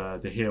top of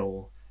the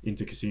hill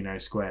into Casino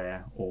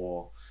Square,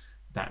 or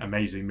that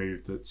amazing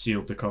move that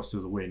sealed Da Costa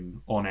the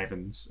win on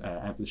Evans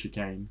at the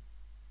chicane.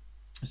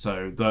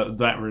 So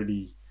that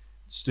really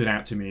stood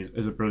out to me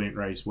as a brilliant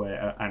race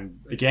where, and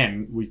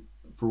again,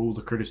 for all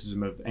the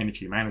criticism of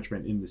energy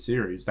management in the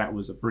series, that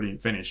was a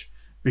brilliant finish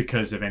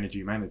because of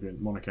energy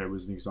management. Monaco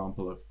was an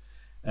example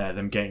of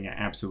them getting it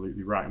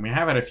absolutely right. And we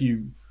have had a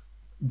few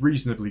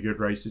reasonably good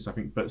races, I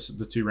think, but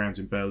the 2 rounds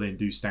in Berlin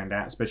do stand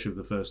out, especially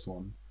the first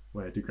one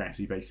where Di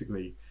Grassi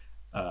basically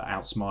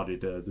outsmarted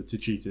the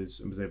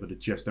Techeetahs and was able to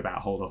just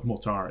about hold off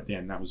Mortara at the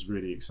end. That was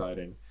really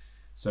exciting.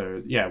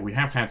 So yeah, we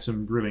have had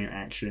some brilliant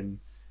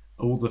action.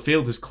 All the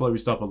field has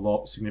closed up a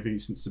lot significantly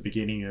since the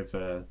beginning of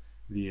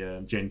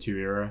the Gen 2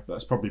 era.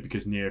 That's probably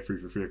because Neo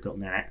 343 have gotten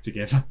their act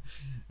together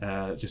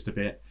just a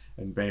bit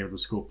and been able to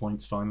score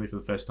points finally for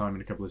the first time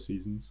in a couple of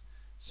seasons.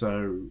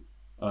 So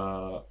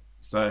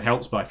it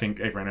helps, but I think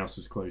everyone else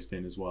is closed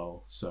in as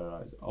well.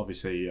 So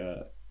obviously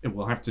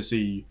we'll have to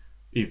see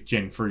if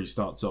Gen 3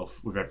 starts off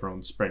with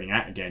everyone spreading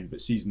out again, but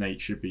Season 8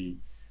 should be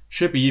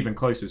even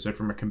closer. So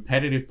from a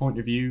competitive point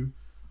of view,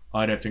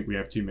 I don't think we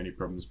have too many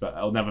problems. But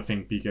another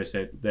thing Pico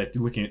said, they're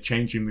looking at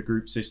changing the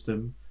group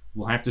system.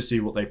 We'll have to see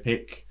what they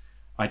pick.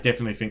 I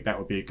definitely think that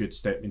would be a good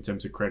step in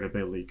terms of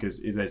credibility, because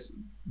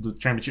the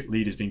championship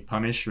leaders being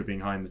punished for being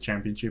high in the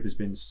championship has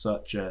been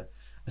such a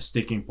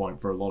sticking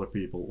point for a lot of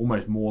people,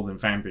 almost more than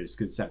FanViz,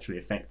 because it's actually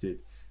affected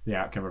the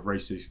outcome of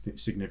races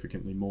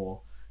significantly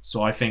more.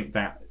 So I think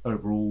that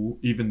overall,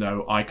 even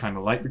though I kind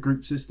of like the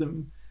group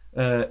system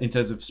in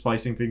terms of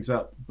spicing things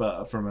up,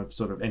 but from a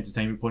sort of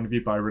entertainment point of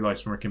view, but I realise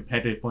from a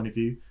competitive point of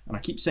view, and I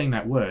keep saying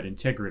that word,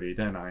 integrity,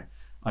 don't I?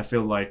 I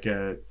feel like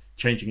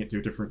changing it to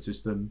a different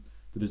system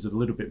that is a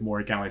little bit more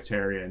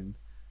egalitarian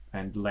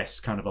and less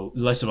of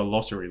a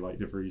lottery, like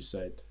De Vries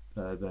said,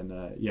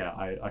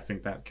 I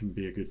think that can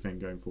be a good thing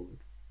going forward.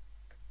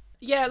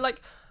 Yeah,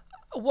 like,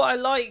 what I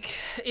like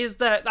is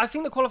that I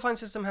think the qualifying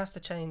system has to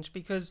change,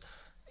 because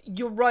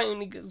you're right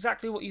in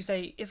exactly what you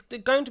say. It's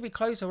going to be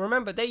closer.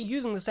 Remember, they're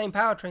using the same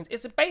powertrains.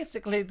 It's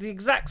basically the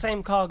exact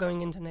same car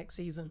going into next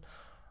season,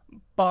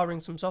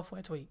 barring some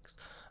software tweaks.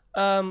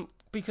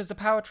 Because the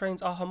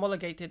powertrains are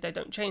homologated, they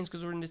don't change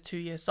because we're in this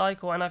 2-year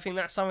cycle. And I think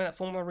that's something that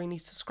Formula E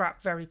needs to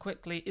scrap very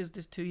quickly, is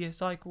this 2-year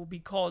cycle,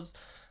 because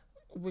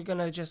we're going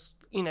to just,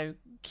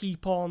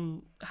 keep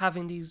on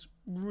having these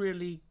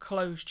really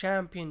close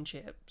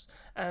championships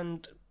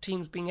and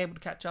teams being able to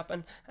catch up.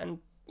 And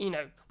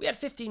we had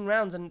 15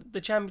 rounds and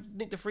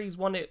Nick De Vries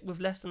won it with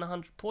less than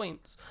 100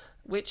 points,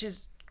 which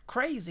is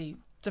crazy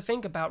to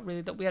think about,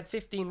 really, that we had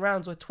 15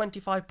 rounds where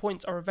 25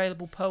 points are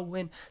available per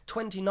win,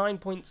 29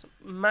 points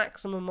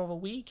maximum of a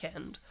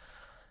weekend,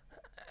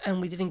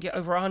 and we didn't get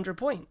over 100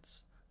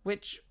 points,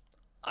 which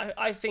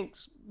I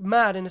think's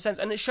mad in a sense,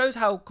 and it shows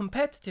how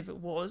competitive it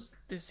was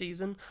this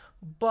season.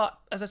 But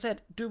as I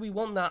said, do we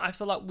want that? I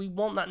feel like we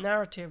want that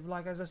narrative.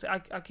 Like, as I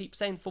said, I keep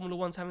saying Formula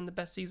One's having the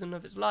best season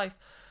of its life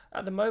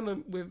at the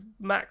moment with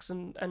Max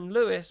and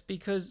Lewis,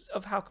 because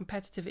of how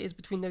competitive it is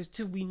between those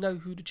two. We know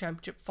who the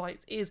championship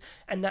fight is,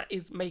 and that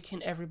is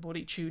making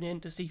everybody tune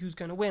in to see who's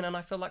going to win. And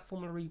I feel like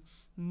Formula E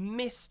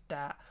missed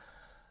that.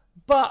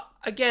 But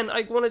again,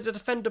 I wanted to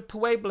defend the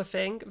Puebla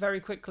thing very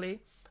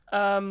quickly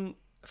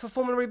for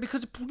Formula E,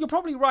 because you're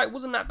probably right, it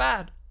wasn't that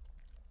bad.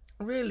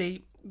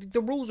 Really,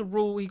 the rule's a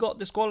rule, he got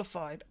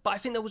disqualified. But I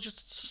think there was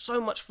just so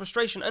much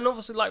frustration. And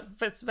obviously, like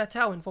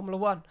Vettel in Formula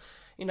 1,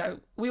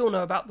 we all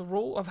know about the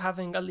rule of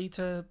having a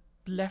litre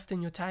left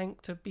in your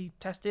tank to be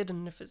tested,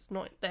 and if it's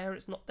not there,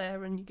 it's not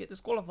there, and you get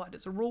disqualified.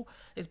 It's a rule.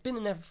 It's been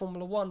in there for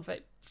Formula 1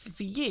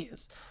 for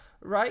years,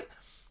 right?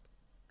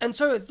 And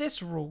so is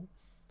this rule.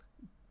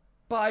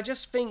 But I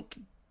just think,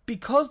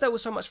 because there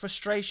was so much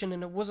frustration,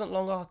 and it wasn't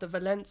long after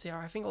Valencia,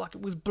 I think like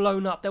it was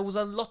blown up. There was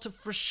a lot of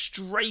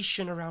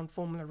frustration around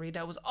Formula E.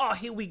 There was,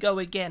 here we go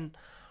again,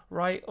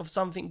 right, of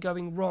something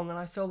going wrong. And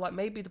I feel like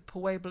maybe the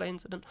Puebla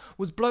incident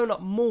was blown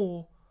up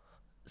more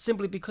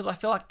simply because I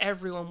feel like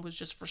everyone was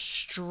just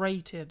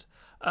frustrated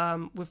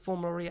with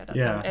Formula E at that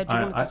time. Ed,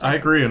 I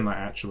agree on that,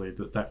 actually,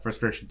 that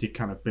frustration did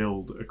kind of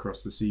build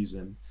across the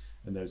season,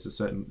 and there's a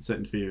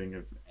certain feeling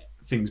of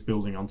things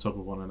building on top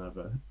of one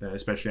another,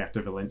 especially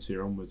after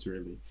Valencia onwards,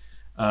 really.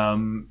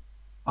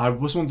 I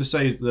just wanted to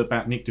say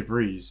about Nick De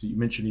Vries. You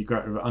mentioned he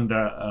got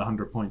under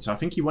 100 points. I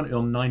think he won it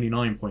on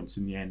 99 points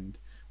in the end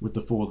with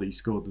the 4 that he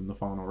scored in the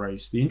final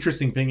race. The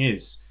interesting thing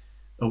is,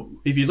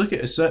 if you look at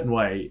it a certain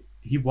way,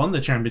 he won the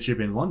championship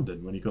in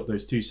London when he got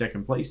those 2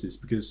 second places,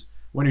 because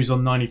when he was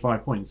on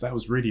 95 points, that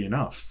was really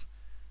enough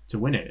to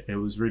win it. It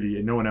was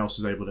really, no one else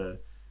was able to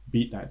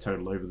beat that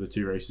total over the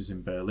 2 races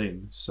in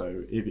Berlin.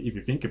 So if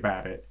you think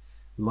about it,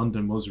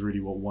 London was really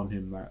what won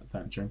him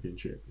that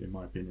championship, in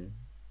my opinion.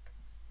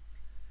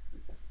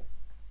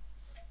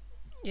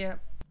 Yeah.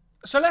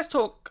 So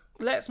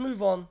let's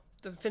move on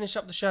to finish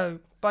up the show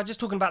by just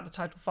talking about the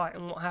title fight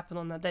and what happened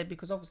on that day,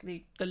 because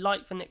obviously the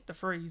light for Nick De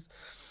Vries,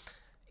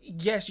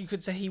 yes, you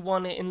could say he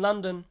won it in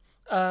London,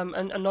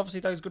 and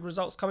obviously those good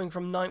results coming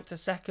from 9th to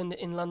 2nd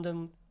in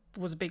London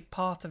was a big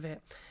part of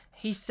it.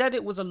 He said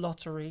it was a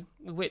lottery,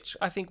 which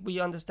I think we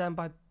understand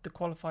by the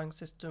qualifying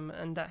system,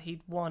 and that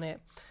he'd won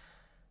it.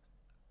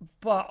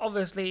 But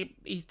obviously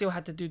he still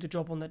had to do the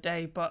job on the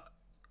day. But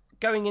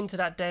going into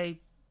that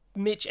day,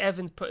 Mitch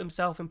Evans put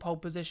himself in pole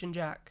position,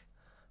 Jack,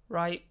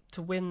 right,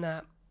 to win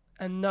that.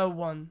 And no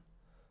one,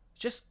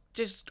 just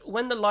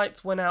when the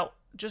lights went out,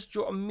 just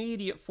your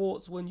immediate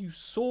thoughts when you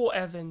saw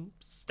Evan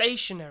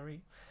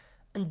stationary,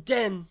 and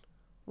then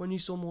when you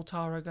saw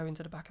Mortara go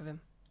into the back of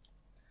him.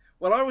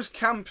 Well, I was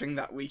camping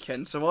that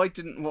weekend, so I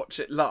didn't watch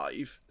it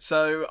live.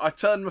 So I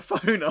turned my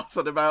phone off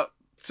at about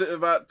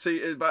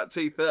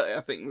 2:30,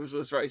 I think was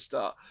the race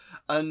start,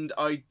 and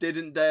I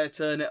didn't dare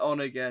turn it on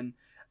again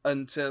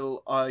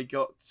until I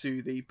got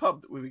to the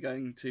pub that we were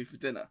going to for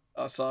dinner.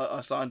 I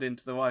signed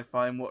into the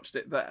Wi-Fi and watched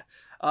it there.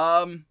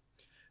 But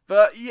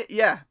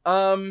yeah.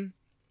 So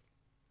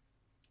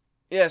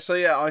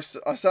I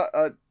sat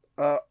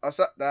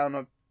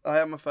down. I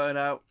had my phone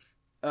out.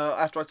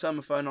 After I turned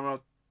my phone on,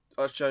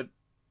 I showed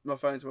my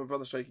phone to my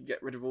brother so he could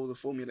get rid of all the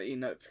Formula E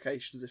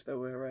notifications if there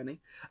were any.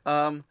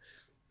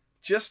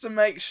 Just to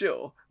make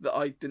sure that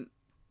I didn't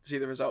see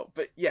the result.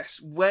 But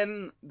yes,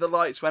 when the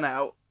lights went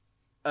out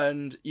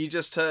and you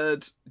just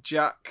heard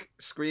Jack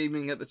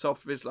screaming at the top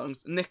of his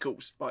lungs,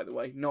 Nichols, by the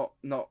way, not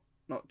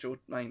George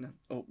Maynard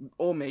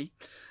or me,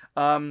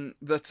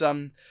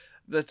 that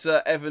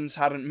Evans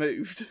hadn't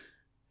moved.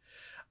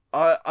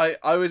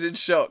 I was in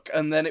shock,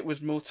 and then it was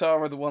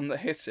Mortara the one that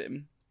hit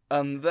him,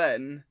 and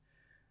then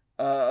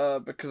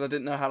because I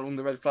didn't know how long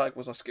the red flag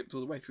was, I skipped all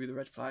the way through the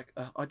red flag.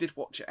 I did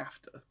watch it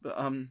after,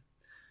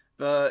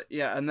 but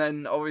yeah, and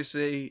then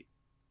obviously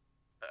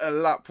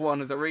lap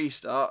 1 of the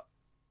restart,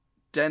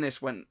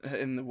 Dennis went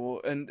in the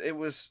wall, and it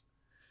was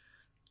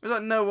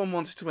like no one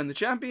wanted to win the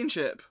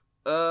championship.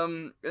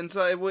 And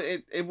so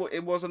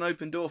it was an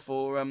open door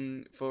for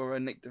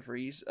Nick De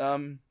Vries.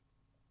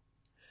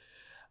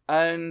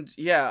 And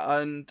yeah,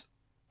 and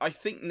I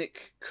think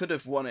Nick could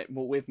have won it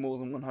with more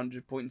than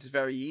 100 points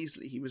very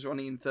easily. He was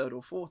running in 3rd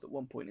or 4th at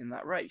one point in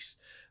that race,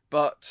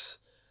 but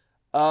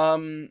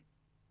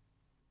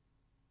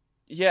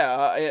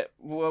yeah,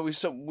 we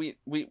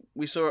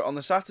saw it on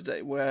the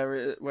Saturday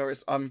where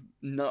it's I'm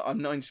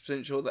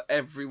 90% sure that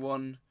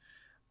everyone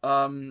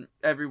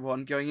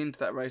going into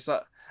that race,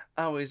 like,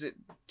 oh, is it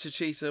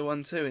Techeetah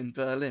 1-2 in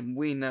Berlin?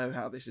 We know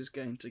how this is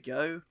going to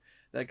go.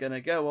 They're going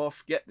to go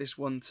off, get this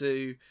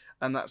 1-2,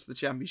 and that's the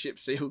championship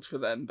sealed for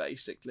them,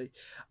 basically.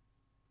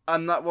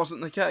 And that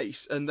wasn't the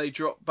case, and they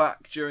dropped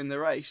back during the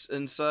race.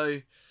 And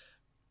so,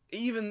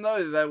 even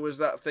though there was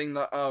that thing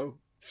that,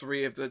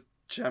 3 of the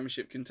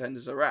championship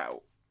contenders are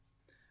out,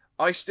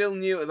 I still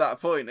knew at that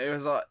point, it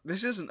was like,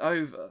 this isn't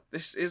over.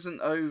 This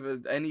isn't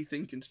over.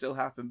 Anything can still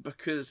happen,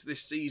 because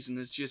this season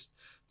has just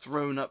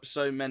thrown up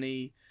so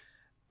many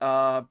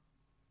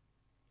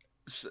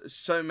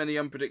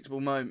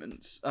unpredictable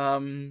moments.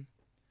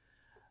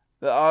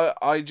 That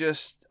I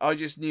just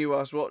knew I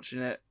was watching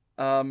it.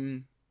 Yeah,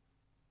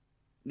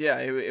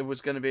 it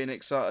was going to be an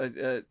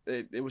exciting.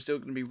 It was still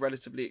going to be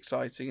relatively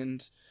exciting,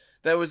 and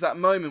there was that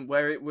moment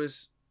where it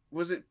was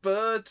it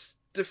Bird,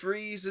 De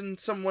Vries, and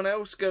someone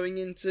else going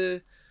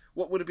into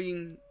what would have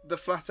been the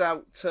flat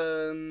out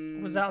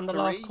turn. Was that on the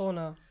 3? last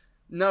corner?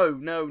 No.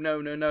 It Not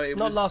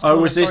was. last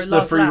corner. Was this sorry, the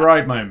last free lap.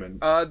 ride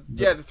moment?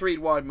 Yeah, the 3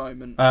 wide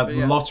moment. Yeah.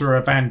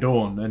 Lotterer, Van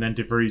Dorn, and then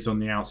De Vries on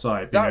the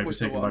outside, being That was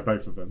the overtaken by one.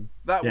 both of them.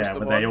 That was yeah, the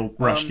but one. they all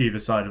rushed either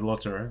side of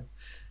Lotterer.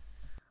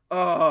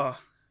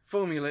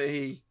 Formula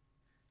E.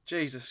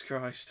 Jesus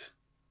Christ.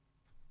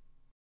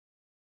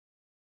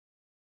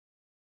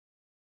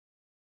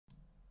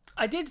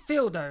 I did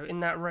feel, though, in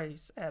that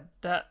race, Ed,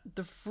 that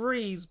De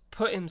Vries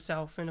put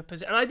himself in a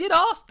position, and I did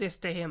ask this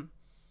to him.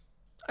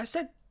 I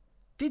said,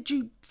 did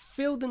you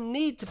feel the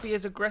need to be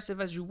as aggressive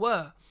as you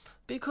were?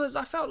 Because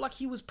I felt like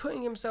he was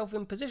putting himself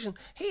in position.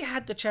 He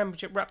had the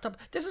championship wrapped up.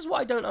 This is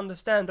what I don't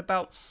understand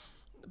about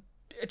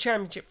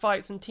championship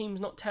fights and teams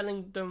not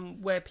telling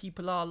them where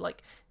people are.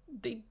 Like,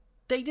 they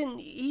didn't.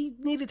 He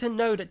needed to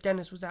know that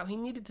Dennis was out. He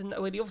needed to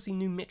know. He obviously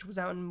knew Mitch was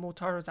out and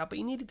Mortara was out, but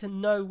he needed to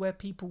know where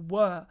people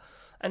were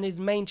and his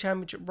main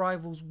championship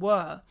rivals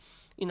were.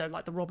 You know,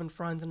 like the Robin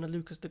Freins and the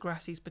Lucas de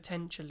Grassis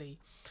potentially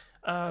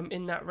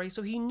in that race.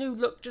 So he knew,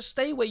 look, just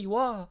stay where you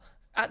are.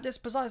 At this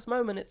precise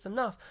moment, it's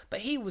enough.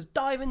 But he was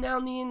diving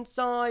down the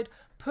inside,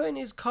 putting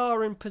his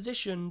car in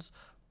positions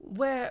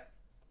where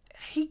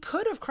he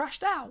could have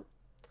crashed out.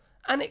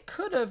 And it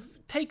could have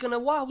taken a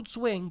wild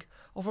swing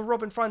of a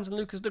Robin Freins and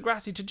Lucas de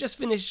Grassi to just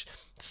finish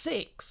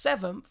 6th,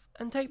 7th,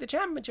 and take the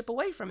championship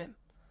away from him.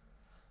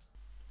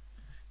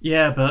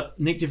 Yeah, but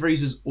Nick De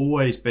Vries has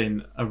always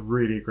been a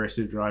really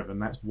aggressive driver,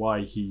 and that's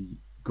why he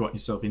got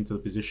himself into the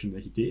position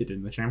that he did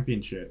in the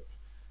championship.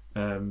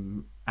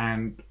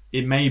 And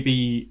it may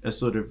be a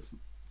sort of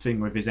thing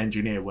with his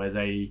engineer where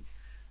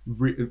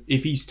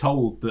if he's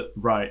told that,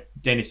 right,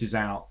 Dennis is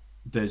out,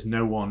 there's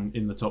no one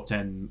in the top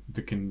 10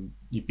 that can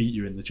beat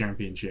you in the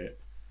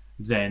championship,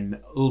 then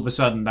all of a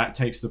sudden that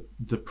takes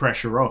the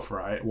pressure off,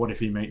 right? What if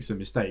he makes a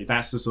mistake?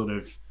 That's the sort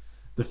of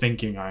the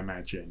thinking, I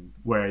imagine.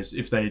 Whereas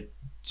if they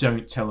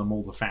don't tell him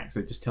all the facts,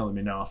 they just tell him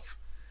enough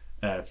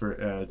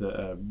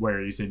for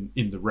where he's in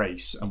the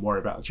race and worry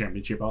about the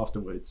championship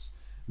afterwards,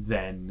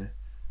 then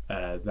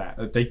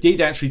that they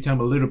did actually tell him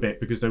a little bit,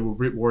 because they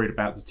were worried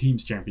about the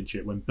team's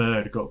championship when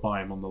Bird got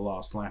by him on the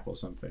last lap or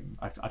something.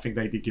 I think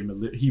they did give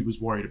him he was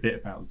worried a bit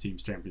about the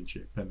team's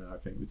championship, and I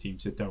think the team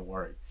said, don't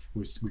worry,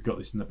 we've got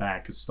this in the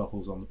bag because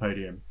Stoffel's on the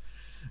podium.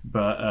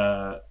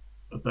 But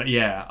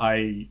yeah,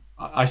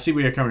 I see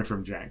where you're coming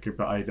from, Jack,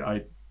 but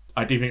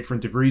I do think from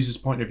De Vries's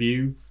point of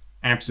view,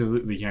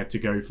 absolutely he had to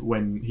go for,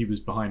 when he was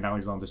behind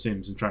Alexander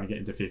Sims and trying to get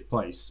into 5th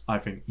place, I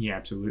think he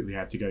absolutely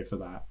had to go for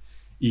that,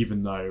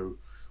 even though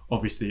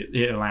obviously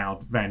it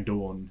allowed Van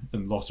Dorn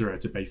and Lotterer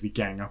to basically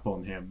gang up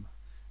on him.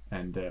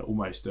 And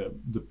almost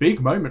the big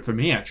moment for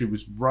me actually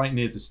was right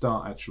near the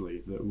start,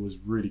 actually, that was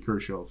really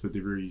crucial for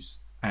De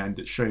Vries, and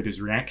it showed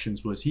his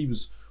reactions. Was he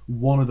was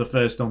one of the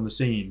first on the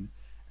scene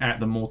at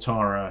the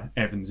Mortara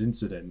Evans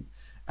incident,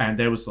 and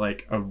there was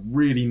like a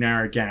really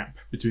narrow gap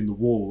between the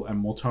wall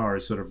and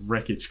Mortara's sort of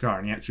wreckage car,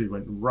 and he actually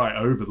went right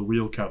over the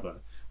wheel cover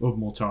of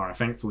Mortara.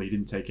 Thankfully he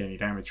didn't take any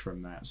damage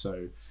from that,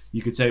 so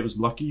you could say it was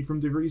lucky from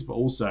De Vries, but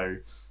also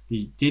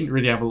he didn't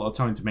really have a lot of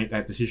time to make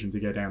that decision to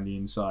go down the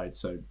inside.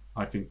 So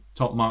I think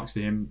top marks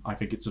to him. I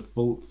think it's a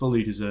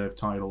fully deserved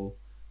title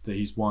that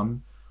he's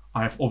won.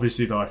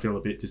 Obviously, though, I feel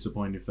a bit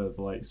disappointed for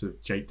the likes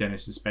of Jake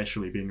Dennis,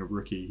 especially being a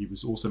rookie. He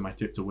was also my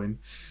tip to win,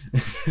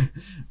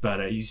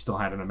 but he still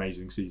had an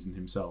amazing season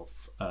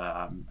himself.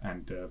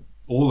 And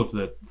all of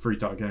the free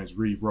title games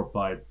really robbed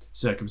by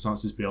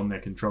circumstances beyond their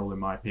control, in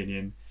my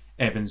opinion.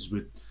 Evans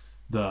with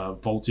the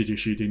voltage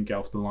issue didn't get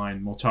off the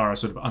line. Mortara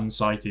sort of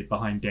unsighted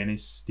behind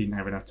Dennis, didn't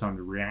have enough time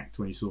to react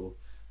when he saw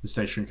the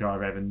stationary car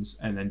of Evans,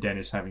 and then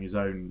Dennis having his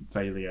own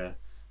failure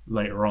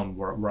later on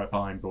right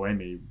behind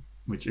Buemi,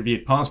 which if he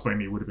had passed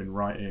Buemi would have been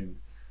right in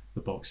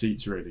the box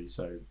seats, really.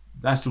 So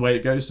that's the way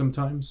it goes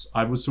sometimes.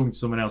 I was talking to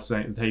someone else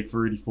saying that they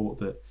really thought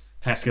that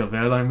Pascal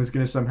Wehrlein was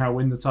going to somehow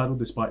win the title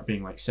despite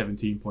being like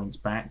 17 points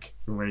back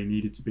from where he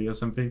needed to be or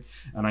something.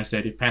 And I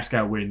said, if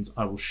Pascal wins,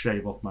 I will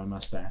shave off my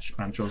mustache.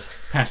 I'm sure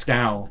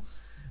Pascal,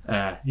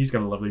 he's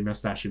got a lovely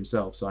mustache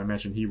himself, so I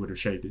imagine he would have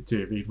shaved it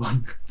too if he'd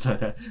won.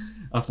 But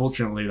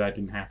unfortunately that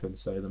didn't happen,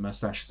 so the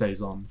mustache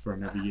stays on for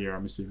another year,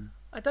 I'm assuming.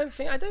 I don't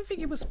think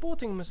he was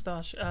sporting a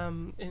moustache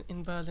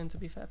in Berlin, to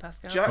be fair,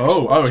 Pascal. Jack,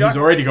 he's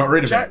already got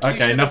rid of Jack, it.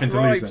 Okay, nothing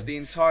to lose. The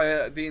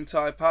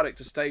entire paddock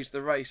to stage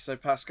the race, so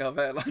Pascal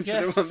Wehrlein should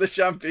have won the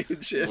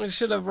championship. We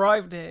should have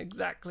arrived here,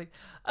 exactly.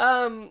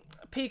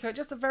 Pico,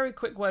 just a very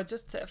quick word,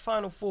 just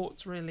final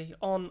thoughts really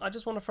on. I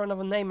just want to throw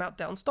another name out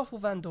there on Stoffel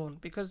Van Dorn,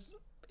 because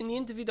in the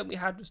interview that we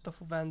had with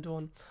Stoffel Van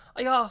Dorn,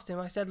 I asked him.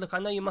 I said, "Look, I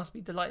know you must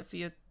be delighted for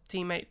your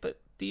teammate,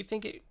 but do you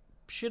think it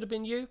should have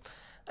been you?"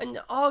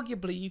 And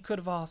arguably, you could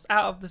have asked,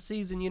 out of the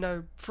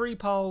season, 3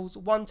 poles,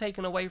 1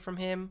 taken away from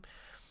him.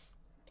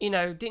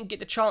 Didn't get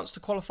the chance to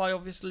qualify,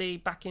 obviously,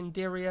 back in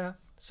Diriyah.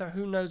 So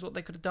who knows what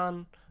they could have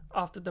done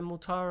after the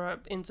Mortara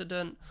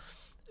incident.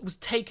 Was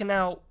taken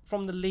out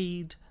from the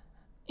lead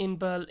in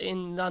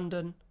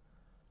London.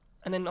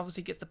 And then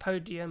obviously gets the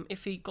podium.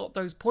 If he got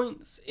those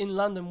points in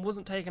London,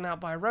 wasn't taken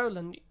out by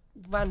Roland,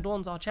 Van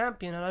Dorn's our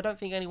champion. And I don't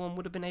think anyone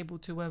would have been able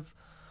to have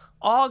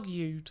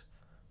argued,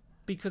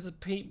 because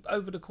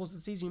over the course of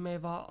the season, you may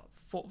have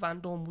thought Van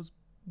Dorn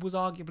was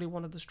arguably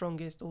one of the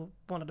strongest or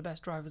one of the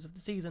best drivers of the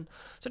season.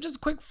 So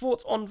just quick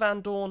thoughts on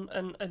Van Dorn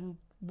and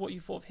what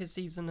you thought of his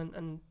season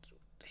and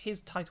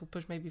his title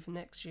push maybe for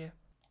next year.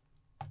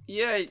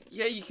 Yeah,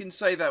 you can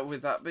say that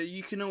with that, but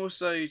you can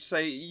also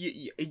say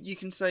you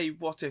can say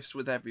what ifs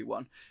with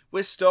everyone.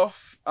 With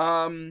Stoff,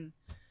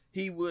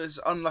 he was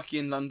unlucky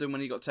in London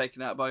when he got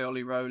taken out by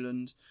Ollie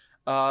Rowland.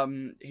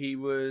 He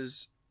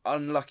was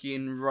unlucky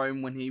in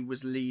Rome when he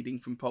was leading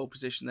from pole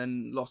position,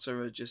 then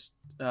Lotterer just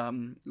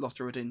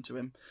Lottered into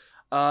him.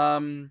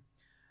 And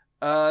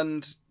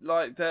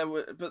like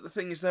but the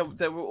thing is,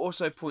 there were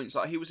also points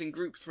like he was in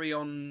Group 3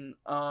 on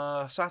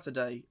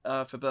Saturday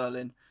for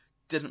Berlin,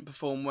 didn't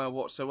perform well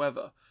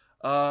whatsoever.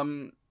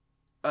 And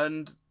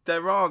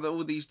there are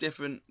all these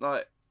different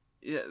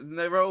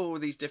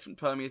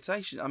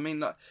permutations. I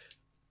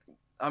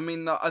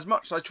mean, as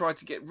much as I tried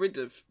to get rid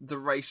of the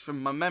race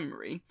from my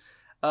memory,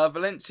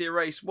 Valencia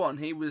race 1,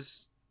 he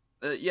was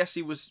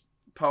he was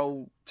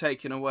pole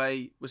taken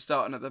away, was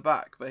starting at the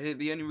back, but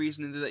the only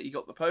reason that he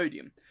got the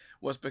podium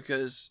was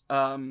because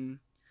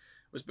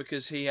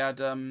he had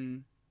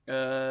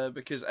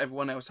because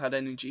everyone else had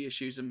energy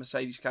issues and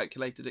Mercedes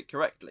calculated it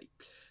correctly.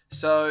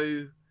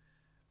 So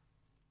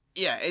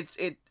yeah,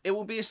 it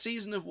will be a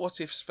season of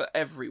what ifs for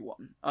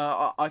everyone.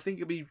 I think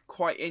it'll be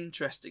quite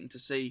interesting to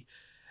see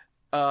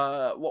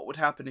what would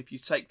happen if you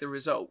take the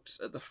results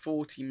at the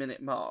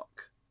 40-minute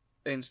mark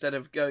instead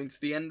of going to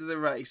the end of the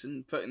race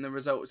and putting the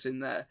results in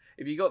there,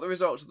 if you got the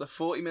results at the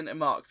 40-minute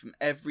mark from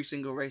every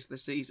single race of the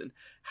season,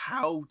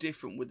 how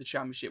different would the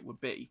championship would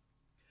be?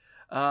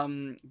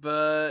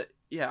 But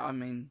yeah, I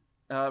mean,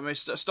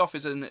 Stoff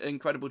is an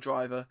incredible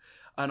driver,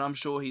 and I'm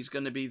sure he's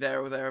going to be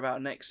there or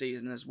thereabout next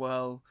season as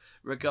well,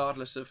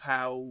 regardless of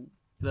how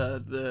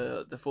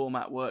the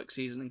format works.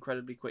 He's an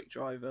incredibly quick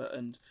driver,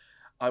 and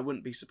I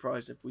wouldn't be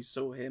surprised if we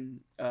saw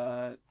him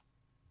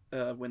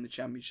win the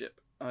championship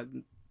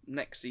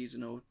next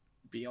season or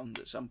beyond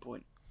at some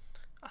point.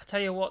 I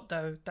tell you what,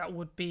 though, that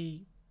would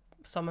be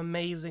some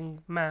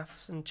amazing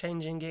maths and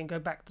changing it and go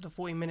back to the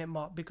 40-minute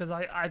mark, because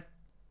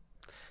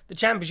the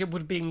championship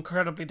would be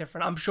incredibly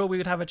different. I'm sure we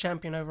would have a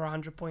champion over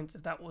 100 points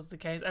if that was the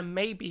case, and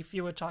maybe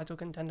fewer title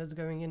contenders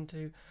going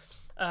into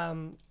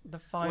the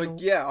final. Well,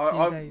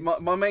 yeah,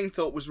 my main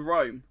thought was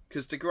Rome,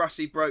 because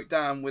Degrassi broke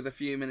down with a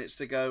few minutes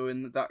to go,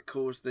 and that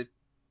caused the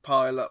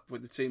pile up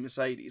with the two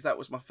Mercedes. That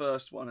was my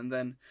first one, and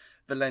then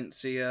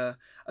Valencia,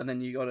 and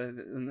then you got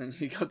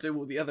to do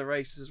all the other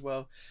races as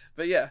well.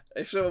 But yeah,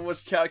 if someone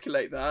was to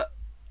calculate that,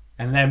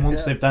 and then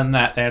once they've done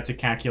that, they had to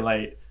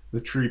calculate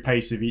the true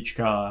pace of each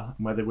car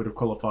and where they would have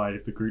qualified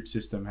if the group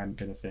system hadn't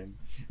been a thing,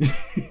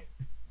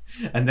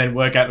 and then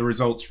work out the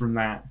results from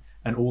that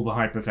and all the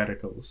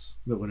hypotheticals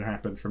that would have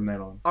happened from then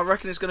on. I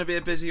reckon it's going to be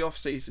a busy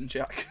off-season,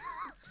 Jack.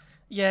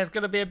 Yeah, it's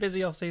going to be a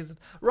busy off-season.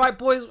 Right,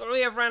 boys,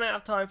 we have ran out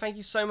of time. Thank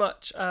you so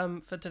much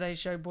for today's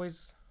show,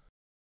 boys.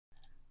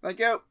 Thank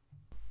you.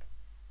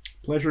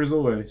 Pleasure as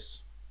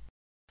always.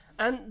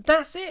 And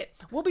that's it.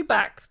 We'll be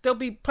back. There'll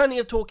be plenty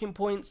of talking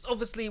points.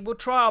 Obviously, we'll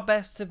try our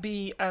best to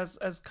be as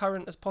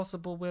current as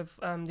possible with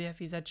the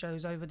FEZ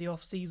shows over the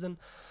off-season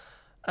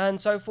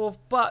and so forth.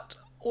 But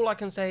all I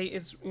can say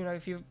is,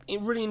 if you're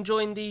really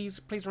enjoying these,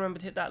 please remember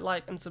to hit that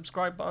like and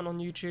subscribe button on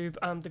YouTube.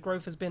 The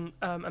growth has been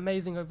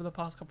amazing over the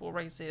past couple of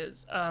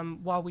races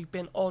while we've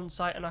been on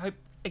site. And I hope,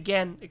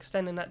 again,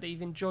 extending that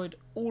you've enjoyed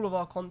all of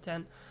our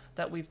content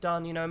that we've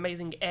done.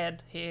 Amazing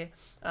Ed here,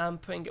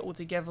 putting it all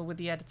together with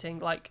the editing.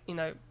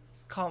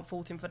 Can't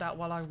fault him for that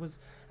while I was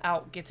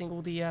out getting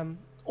all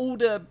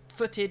the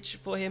footage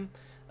for him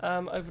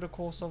over the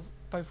course of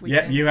both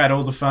weekends. Yeah, you had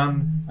all the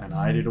fun and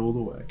I did all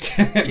the work.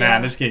 Nah,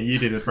 I'm just kidding. You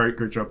did a very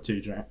good job too,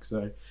 Jack.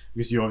 So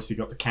because you obviously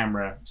got the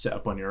camera set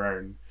up on your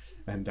own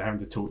and having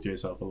to talk to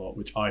yourself a lot,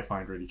 which I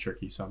find really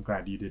tricky. So I'm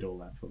glad you did all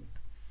that for me.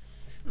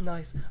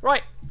 Nice.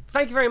 Right.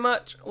 Thank you very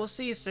much. We'll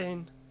see you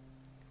soon.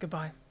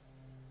 Goodbye.